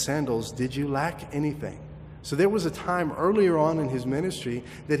 knapsack, and sandals, did you lack anything?" So there was a time earlier on in his ministry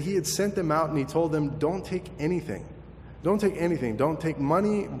that he had sent them out and he told them, don't take anything. Don't take anything. Don't take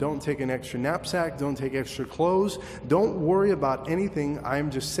money. Don't take an extra knapsack. Don't take extra clothes. Don't worry about anything. I'm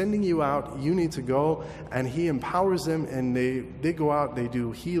just sending you out. You need to go. And he empowers them, and they go out. They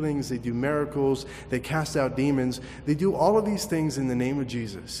do healings. They do miracles. They cast out demons. They do all of these things in the name of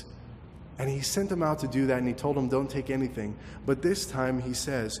Jesus. And he sent them out to do that, and he told them, don't take anything. But this time he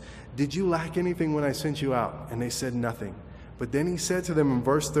says, did you lack anything when I sent you out? And they said nothing. But then he said to them in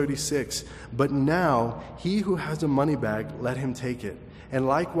verse 36, but now he who has a money bag, let him take it, and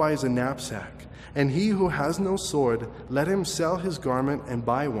likewise a knapsack. And he who has no sword, let him sell his garment and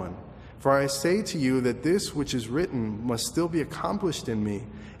buy one. For I say to you that this which is written must still be accomplished in me.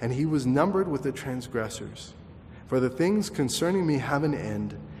 And he was numbered with the transgressors. For the things concerning me have an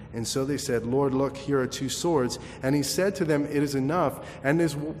end. And so they said, Lord, look, here are 2 swords. And he said to them, it is enough. And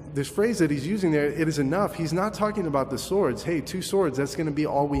this phrase that he's using there, it is enough, he's not talking about the swords. Hey, 2 swords, that's going to be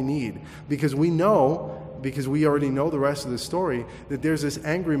all we need. Because we already know the rest of the story, that there's this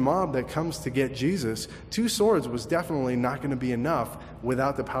angry mob that comes to get Jesus. 2 swords was definitely not going to be enough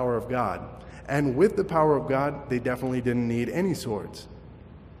without the power of God. And with the power of God, they definitely didn't need any swords.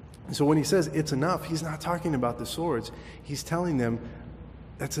 So when he says it's enough, he's not talking about the swords. He's telling them,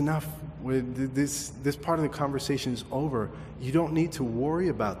 that's enough. This part of the conversation is over. You don't need to worry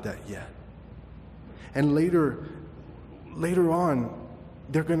about that yet. And later on,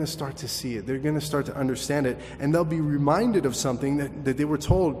 they're going to start to see it. They're going to start to understand it. And they'll be reminded of something that they were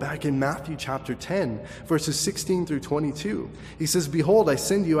told back in Matthew chapter 10, verses 16 through 22. He says, behold, I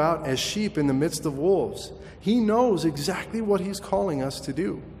send you out as sheep in the midst of wolves. He knows exactly what he's calling us to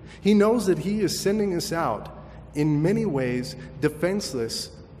do. He knows that he is sending us out in many ways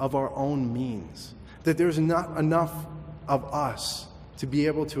defenseless of our own means, that there's not enough of us to be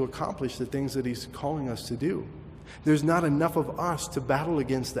able to accomplish the things that he's calling us to do. There's not enough of us to battle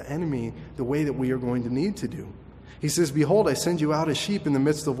against the enemy the way that we are going to need to do. He says, behold, I send you out as sheep in the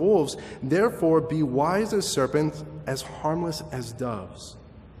midst of wolves. Therefore be wise as serpents, as harmless as doves.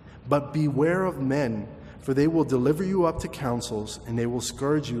 But beware of men, for they will deliver you up to councils, and they will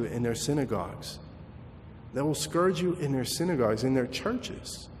scourge you in their synagogues. They will scourge you in their synagogues, in their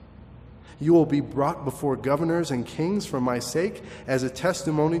churches. You will be brought before governors and kings for my sake, as a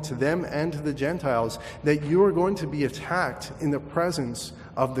testimony to them and to the Gentiles, that you are going to be attacked in the presence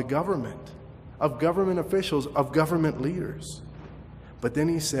of the government, of government officials, of government leaders. But then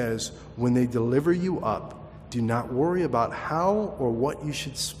he says, when they deliver you up, do not worry about how or what you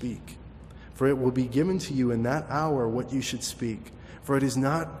should speak, for it will be given to you in that hour what you should speak. For it is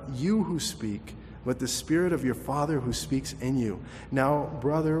not you who speak, but the Spirit of your Father who speaks in you. Now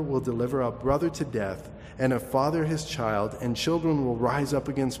brother will deliver up brother to death, and a father his child, and children will rise up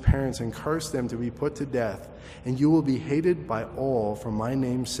against parents and curse them to be put to death. And you will be hated by all for my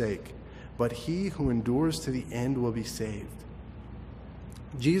name's sake, but he who endures to the end will be saved.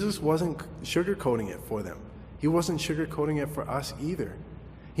 Jesus wasn't sugarcoating it for them. He wasn't sugarcoating it for us either.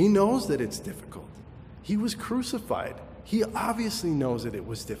 He knows that it's difficult. He was crucified. He obviously knows that it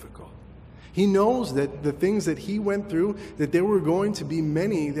was difficult. He knows that the things that he went through, that there were going to be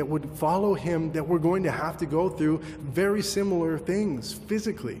many that would follow him, that were going to have to go through very similar things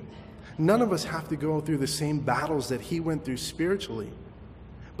physically. None of us have to go through the same battles that he went through spiritually.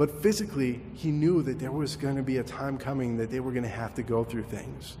 But physically, he knew that there was going to be a time coming that they were going to have to go through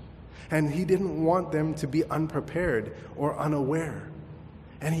things. And he didn't want them to be unprepared or unaware.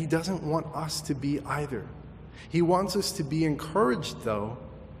 And he doesn't want us to be either. He wants us to be encouraged, though,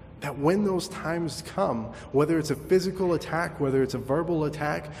 that when those times come, whether it's a physical attack, whether it's a verbal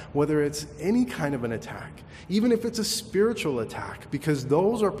attack, whether it's any kind of an attack, even if it's a spiritual attack, because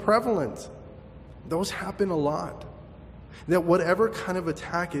those are prevalent, those happen a lot, that whatever kind of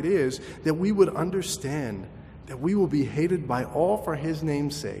attack it is, that we would understand that we will be hated by all for his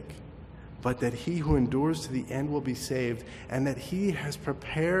name's sake, but that he who endures to the end will be saved, and that he has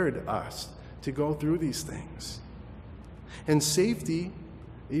prepared us to go through these things. And safety,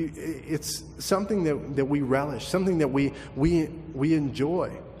 it's something that we relish, something that we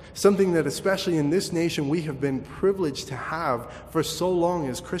enjoy, something that especially in this nation we have been privileged to have for so long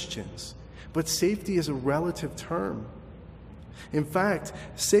as Christians. But safety is a relative term. In fact,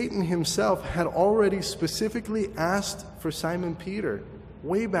 Satan himself had already specifically asked for Simon Peter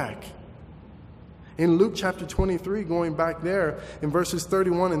way back. In Luke chapter 23, going back there, in verses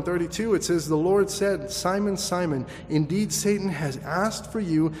 31 and 32, it says, "The Lord said, 'Simon, Simon, indeed Satan has asked for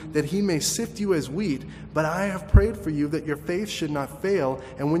you that he may sift you as wheat, but I have prayed for you that your faith should not fail,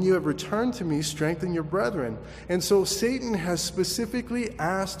 and when you have returned to me, strengthen your brethren.'" And so Satan has specifically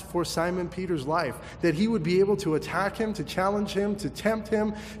asked for Simon Peter's life, that he would be able to attack him, to challenge him, to tempt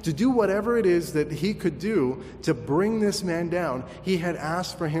him, to do whatever it is that he could do to bring this man down. He had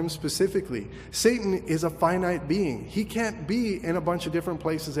asked for him specifically. Satan is a finite being. He can't be in a bunch of different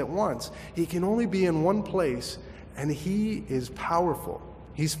places at once. He can only be in one place, and he is powerful.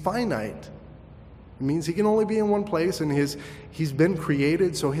 He's finite. It means he can only be in one place, and he's been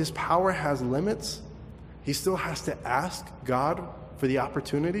created, so his power has limits. He still has to ask God for the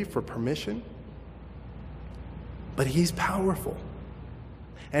opportunity, for permission. But he's powerful.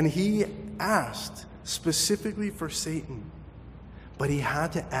 And he asked specifically for Satan, but he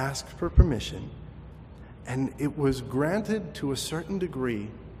had to ask for permission. And it was granted to a certain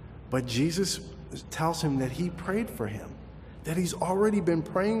degree, but Jesus tells him that he prayed for him, that he's already been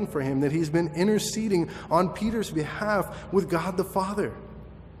praying for him, that he's been interceding on Peter's behalf with God the Father.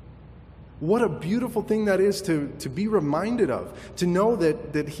 What a beautiful thing that is to be reminded of, to know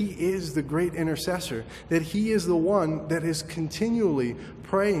that he is the great intercessor, that he is the one that is continually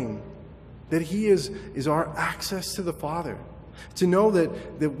praying, that he is our access to the Father. To know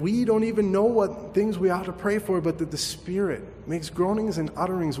that we don't even know what things we ought to pray for, but that the Spirit makes groanings and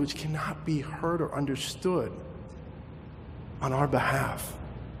utterings which cannot be heard or understood on our behalf.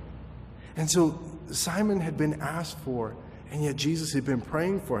 And so Simon had been asked for, and yet Jesus had been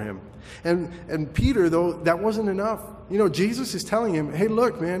praying for him. And Peter, though, that wasn't enough. You know, Jesus is telling him, hey,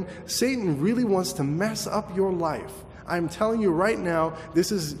 look, man, Satan really wants to mess up your life. I'm telling you right now,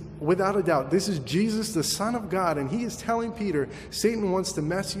 this is, without a doubt, this is Jesus, the Son of God, and he is telling Peter, Satan wants to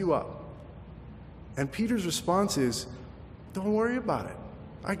mess you up. And Peter's response is, don't worry about it.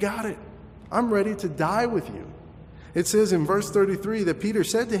 I got it. I'm ready to die with you. It says in verse 33 that Peter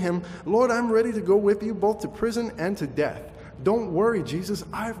said to him, Lord, I'm ready to go with you both to prison and to death. Don't worry, Jesus,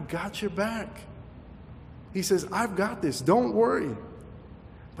 I've got your back. He says, I've got this. Don't worry.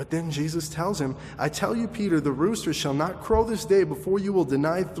 But then Jesus tells him, I tell you, Peter, the rooster shall not crow this day before you will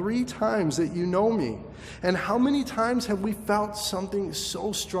deny 3 times that you know me. And how many times have we felt something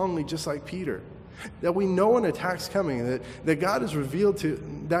so strongly just like Peter? That we know an attack's coming, that God has revealed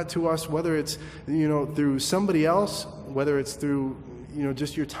that to us, whether it's through somebody else, whether it's through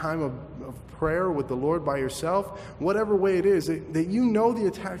just your time of prayer with the Lord by yourself, whatever way it is, that you know the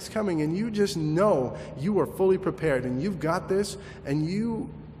attack's coming and you just know you are fully prepared and you've got this, and you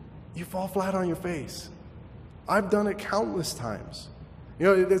fall flat on your face. I've done it countless times.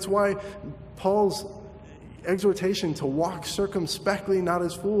 That's why Paul's exhortation to walk circumspectly, not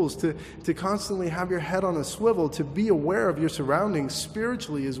as fools, to constantly have your head on a swivel, to be aware of your surroundings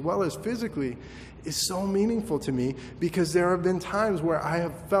spiritually as well as physically, is so meaningful to me, because there have been times where I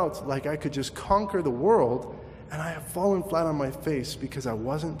have felt like I could just conquer the world, and I have fallen flat on my face because I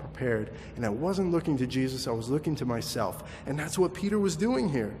wasn't prepared, and I wasn't looking to Jesus, I was looking to myself. And that's what Peter was doing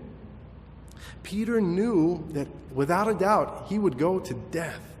here. Peter knew that without a doubt he would go to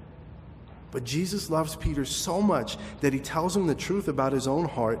death. But Jesus loves Peter so much that he tells him the truth about his own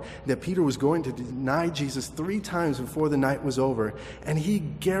heart, that Peter was going to deny Jesus 3 times before the night was over, and he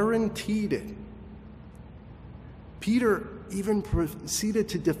guaranteed it. Peter even proceeded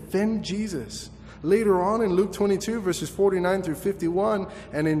to defend Jesus Later on in Luke 22, verses 49 through 51,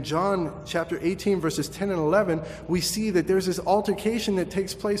 and in John chapter 18, verses 10 and 11, we see that there's this altercation that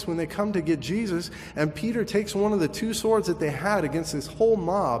takes place when they come to get Jesus, and Peter takes one of the two swords that they had against this whole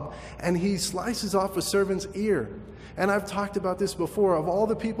mob, and he slices off a servant's ear. And I've talked about this before. Of all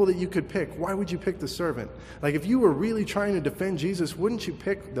the people that you could pick, why would you pick the servant? Like, if you were really trying to defend Jesus, wouldn't you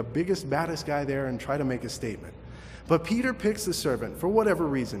pick the biggest, baddest guy there and try to make a statement? But Peter picks the servant for whatever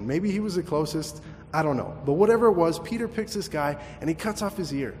reason. Maybe he was the closest. I don't know. But whatever it was, Peter picks this guy and he cuts off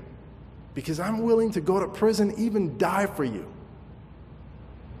his ear. Because I'm willing to go to prison, even die for you.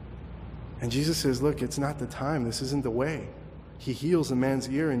 And Jesus says, look, it's not the time. This isn't the way. He heals the man's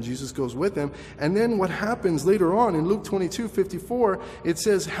ear and Jesus goes with him. And then what happens later on in Luke 22:54, it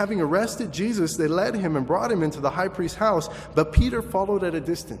says, having arrested Jesus, they led him and brought him into the high priest's house. But Peter followed at a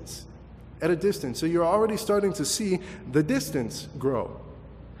distance. So you're already starting to see the distance grow.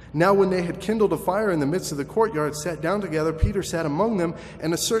 Now when they had kindled a fire in the midst of the courtyard, sat down together, Peter sat among them,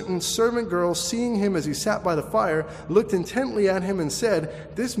 and a certain servant girl, seeing him as he sat by the fire, looked intently at him and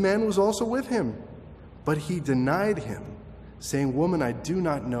said, this man was also with him. But he denied him, saying, woman, I do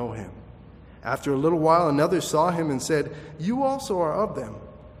not know him. After a little while, another saw him and said, you also are of them.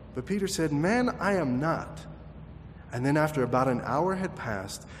 But Peter said, man, I am not. And then after about an hour had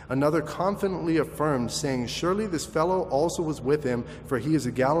passed, another confidently affirmed, saying, surely this fellow also was with him, for he is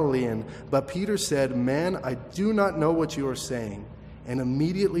a Galilean. But Peter said, man, I do not know what you are saying. And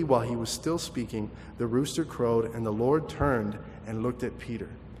immediately while he was still speaking, the rooster crowed, and the Lord turned and looked at Peter.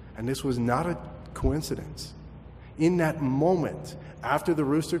 And this was not a coincidence. In that moment, after the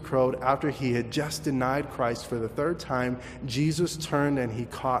rooster crowed, after he had just denied Christ for the third time, Jesus turned and he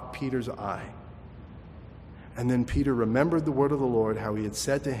caught Peter's eye. And then Peter remembered the word of the Lord, how he had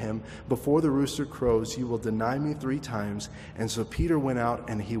said to him, before the rooster crows, you will deny me 3 times. And so Peter went out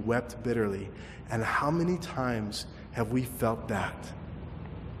and he wept bitterly. And how many times have we felt that?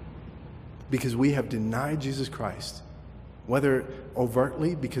 Because we have denied Jesus Christ, whether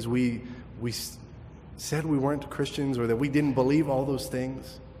overtly because we said we weren't Christians, or that we didn't believe all those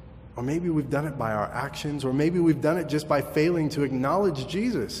things, or maybe we've done it by our actions, or maybe we've done it just by failing to acknowledge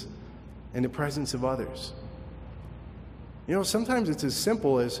Jesus in the presence of others. You know, sometimes it's as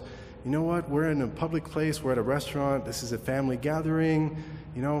simple as, you know what, we're in a public place, we're at a restaurant, this is a family gathering,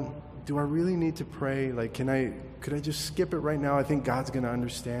 you know, do I really need to pray? Like, could I just skip it right now? I think God's going to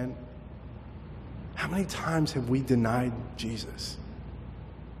understand. How many times have we denied Jesus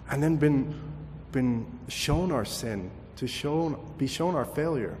and then been shown our sin, be shown our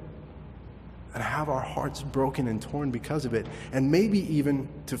failure, and have our hearts broken and torn because of it, and maybe even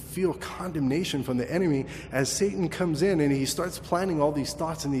to feel condemnation from the enemy as Satan comes in and he starts planting all these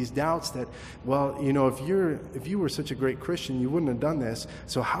thoughts and these doubts that, well, you know, if you were such a great Christian, you wouldn't have done this,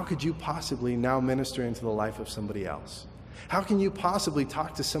 so how could you possibly now minister into the life of somebody else? How can you possibly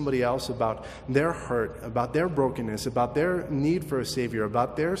talk to somebody else about their hurt, about their brokenness, about their need for a Savior,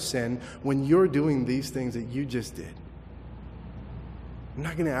 about their sin, when you're doing these things that you just did? I'm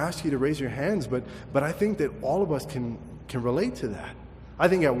not going to ask you to raise your hands, but I think that all of us can relate to that. I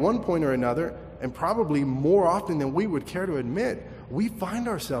think at one point or another, and probably more often than we would care to admit, we find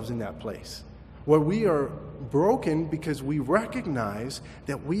ourselves in that place where we are broken because we recognize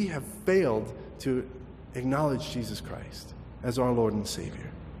that we have failed to acknowledge Jesus Christ as our Lord and Savior.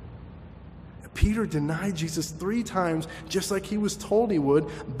 Peter denied Jesus 3 times, just like he was told he would,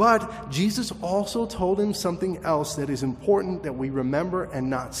 but Jesus also told him something else that is important that we remember and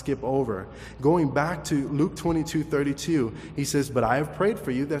not skip over. Going back to Luke 22:32, he says, but I have prayed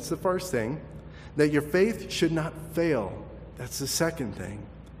for you, that's the first thing, that your faith should not fail. That's the second thing.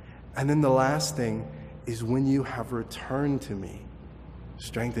 And then the last thing is, when you have returned to me,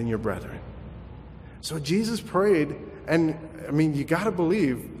 strengthen your brethren. So Jesus prayed, and I mean, you got to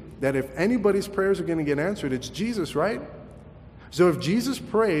believe that if anybody's prayers are going to get answered, it's Jesus, right? So if Jesus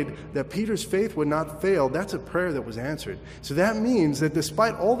prayed that Peter's faith would not fail, that's a prayer that was answered. So that means that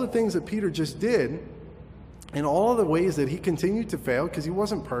despite all the things that Peter just did, and all the ways that he continued to fail, because he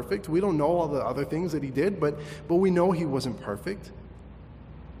wasn't perfect, we don't know all the other things that he did, but we know he wasn't perfect,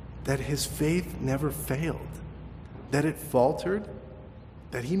 that his faith never failed, that it faltered,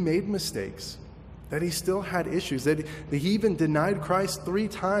 that he made mistakes, that he still had issues, that he even denied Christ 3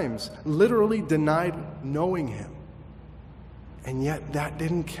 times, literally denied knowing him. And yet that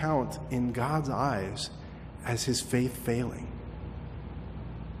didn't count in God's eyes as his faith failing.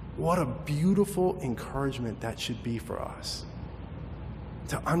 What a beautiful encouragement that should be for us,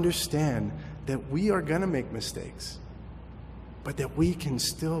 to understand that we are going to make mistakes. but that we can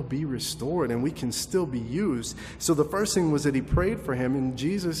still be restored and we can still be used. So the first thing was that he prayed for him, and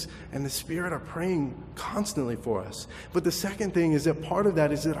Jesus and the Spirit are praying constantly for us. But the second thing is that part of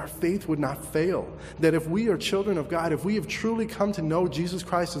that is that our faith would not fail. That if we are children of God, if we have truly come to know Jesus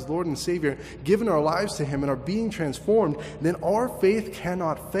Christ as Lord and Savior, given our lives to him and are being transformed, then our faith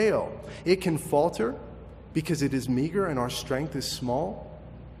cannot fail. It can falter because it is meager and our strength is small,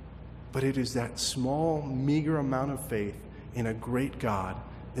 but it is that small, meager amount of faith in a great God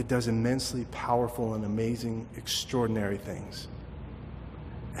that does immensely powerful and amazing, extraordinary things.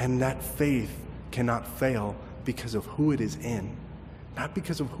 And that faith cannot fail because of who it is in. Not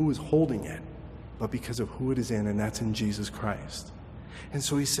because of who is holding it, but because of who it is in, and that's in Jesus Christ. And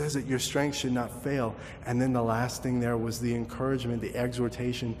so he says that your strength should not fail. And then the last thing there was the encouragement, the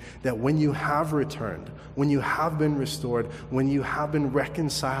exhortation that when you have returned, when you have been restored, when you have been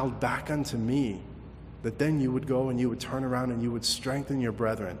reconciled back unto me, that then you would go and you would turn around and you would strengthen your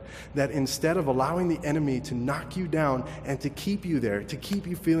brethren. That instead of allowing the enemy to knock you down and to keep you there, to keep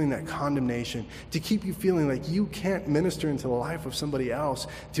you feeling that condemnation, to keep you feeling like you can't minister into the life of somebody else,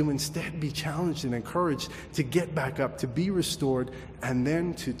 to instead be challenged and encouraged to get back up, to be restored, and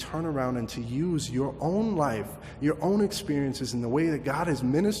then to turn around and to use your own life, your own experiences in the way that God has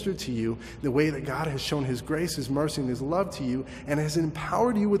ministered to you, the way that God has shown his grace, his mercy, and his love to you, and has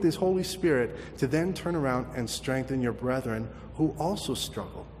empowered you with his Holy Spirit to then turn around and strengthen your brethren who also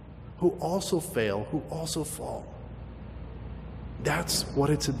struggle, who also fail, who also fall. That's what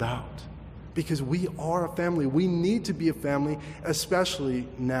it's about. Because we are a family. We need to be a family, especially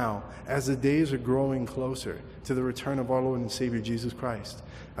now, as the days are growing closer to the return of our Lord and Savior, Jesus Christ.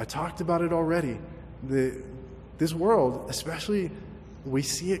 I talked about it already. This world, especially, we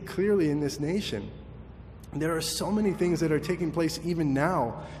see it clearly in this nation. There are so many things that are taking place even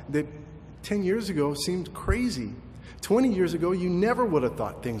now that 10 years ago seemed crazy. 20 years ago, you never would have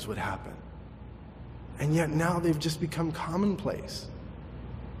thought things would happen. And yet now they've just become commonplace.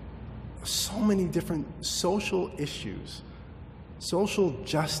 So many different social issues. Social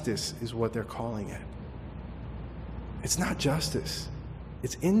justice is what they're calling it. It's not justice.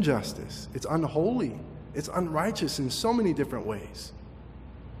 It's injustice. It's unholy. It's unrighteous in so many different ways.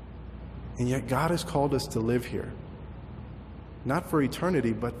 And yet God has called us to live here. Not for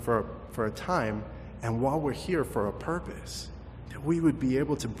eternity, but for a time, and while we're here, for a purpose. That we would be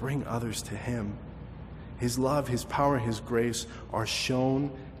able to bring others to him. His love, his power, his grace are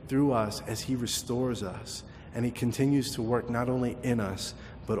shown through us as he restores us, and he continues to work not only in us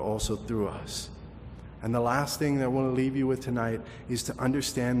but also through us. And the last thing that I want to leave you with tonight is to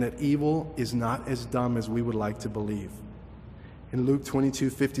understand that evil is not as dumb as we would like to believe. In Luke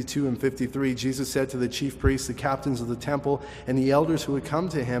 22:52 and 53, Jesus said to the chief priests, the captains of the temple, and the elders who had come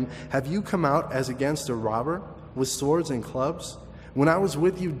to him, "Have you come out as against a robber with swords and clubs? When I was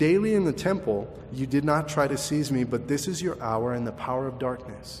with you daily in the temple, you did not try to seize me, but this is your hour and the power of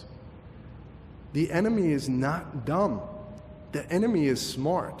darkness." The enemy is not dumb. The enemy is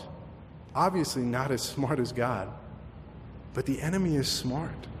smart. Obviously not as smart as God, but the enemy is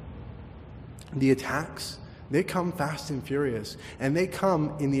smart. The attacks, they come fast and furious, and they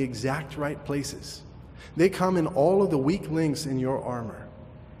come in the exact right places. They come in all of the weak links in your armor.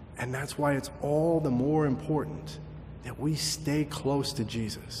 And that's why it's all the more important that we stay close to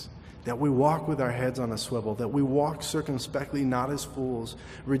Jesus, that we walk with our heads on a swivel, that we walk circumspectly, not as fools,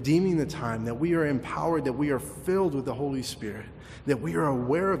 redeeming the time, that we are empowered, that we are filled with the Holy Spirit, that we are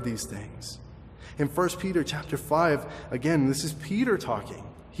aware of these things. In 1 Peter chapter 5, again, this is Peter talking.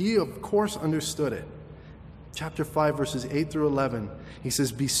 He, of course, understood it. Chapter 5, verses 8 through 11, he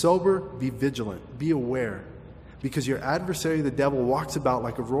says, "Be sober, be vigilant, be aware, because your adversary, the devil, walks about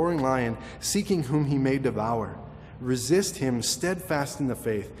like a roaring lion, seeking whom he may devour. Resist him steadfast in the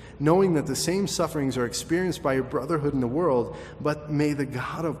faith, knowing that the same sufferings are experienced by your brotherhood in the world, but may the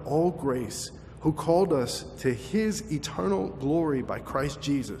God of all grace, who called us to his eternal glory by Christ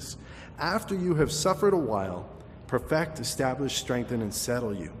Jesus, after you have suffered a while, perfect, establish, strengthen, and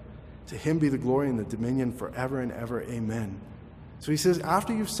settle you. To him be the glory and the dominion forever and ever. Amen." So he says,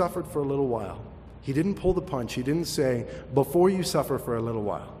 after you've suffered for a little while, he didn't pull the punch. He didn't say, before you suffer for a little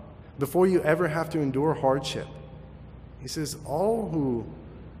while, before you ever have to endure hardship. He says, all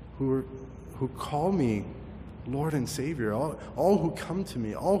who call me Lord and Savior, all who come to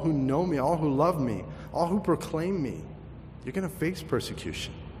me, all who know me, all who love me, all who proclaim me, you're going to face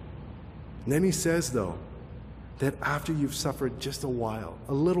persecution. And then he says, though, that after you've suffered just a while,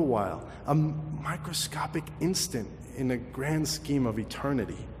 a little while, a microscopic instant in the grand scheme of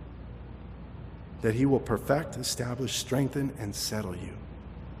eternity, that he will perfect, establish, strengthen, and settle you.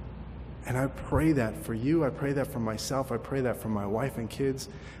 And I pray that for you. I pray that for myself. I pray that for my wife and kids.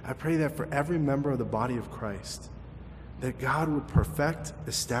 I pray that for every member of the body of Christ, that God would perfect,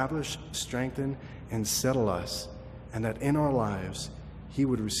 establish, strengthen, and settle us, and that in our lives, he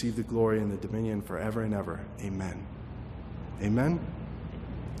would receive the glory and the dominion forever and ever. Amen. Amen.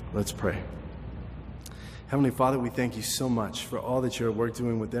 Let's pray. Heavenly Father, we thank you so much for all that you're at work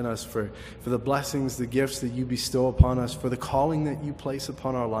doing within us, for the blessings, the gifts that you bestow upon us, for the calling that you place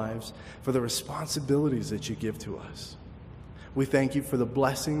upon our lives, for the responsibilities that you give to us. We thank you for the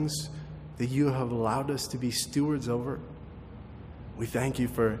blessings that you have allowed us to be stewards over. We thank you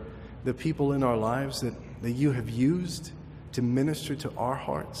for the people in our lives that you have used to minister to our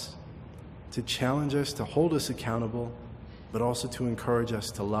hearts, to challenge us, to hold us accountable, but also to encourage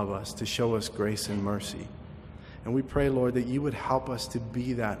us, to love us, to show us grace and mercy. And we pray, Lord, that you would help us to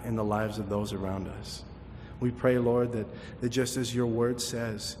be that in the lives of those around us. We pray, Lord, that just as your word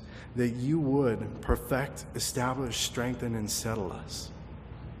says, that you would perfect, establish, strengthen, and settle us.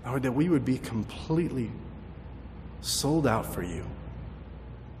 Lord, that we would be completely sold out for you.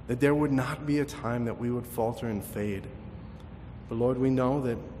 That there would not be a time that we would falter and fade. But Lord, we know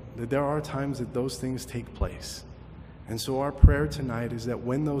that there are times that those things take place. And so our prayer tonight is that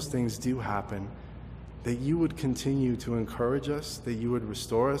when those things do happen, that you would continue to encourage us, that you would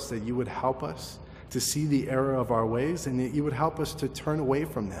restore us, that you would help us to see the error of our ways, and that you would help us to turn away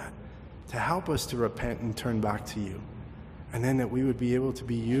from that, to help us to repent and turn back to you. And then that we would be able to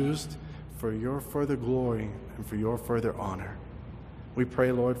be used for your further glory and for your further honor. We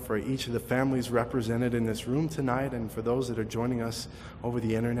pray, Lord, for each of the families represented in this room tonight and for those that are joining us over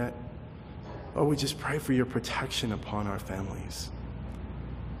the internet. Oh, we just pray for your protection upon our families.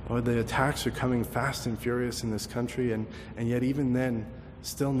 Lord, the attacks are coming fast and furious in this country, and yet even then,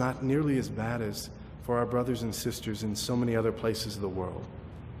 still not nearly as bad as for our brothers and sisters in so many other places of the world.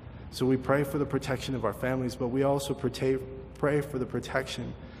 So we pray for the protection of our families, but we also pray for the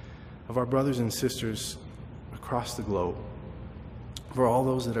protection of our brothers and sisters across the globe, for all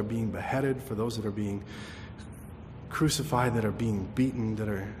those that are being beheaded, for those that are being crucified, that are being beaten, that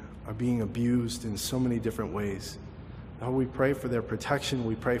are being abused in so many different ways. Lord, we pray for their protection.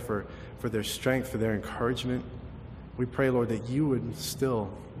 We pray for their strength, for their encouragement. We pray, Lord, that you would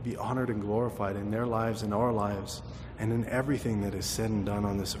still be honored and glorified in their lives, in our lives, and in everything that is said and done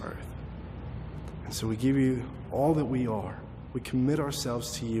on this earth. And so we give you all that we are. We commit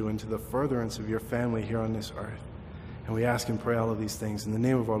ourselves to you and to the furtherance of your family here on this earth. And we ask and pray all of these things in the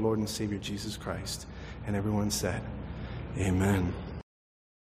name of our Lord and Savior, Jesus Christ. And everyone said, amen.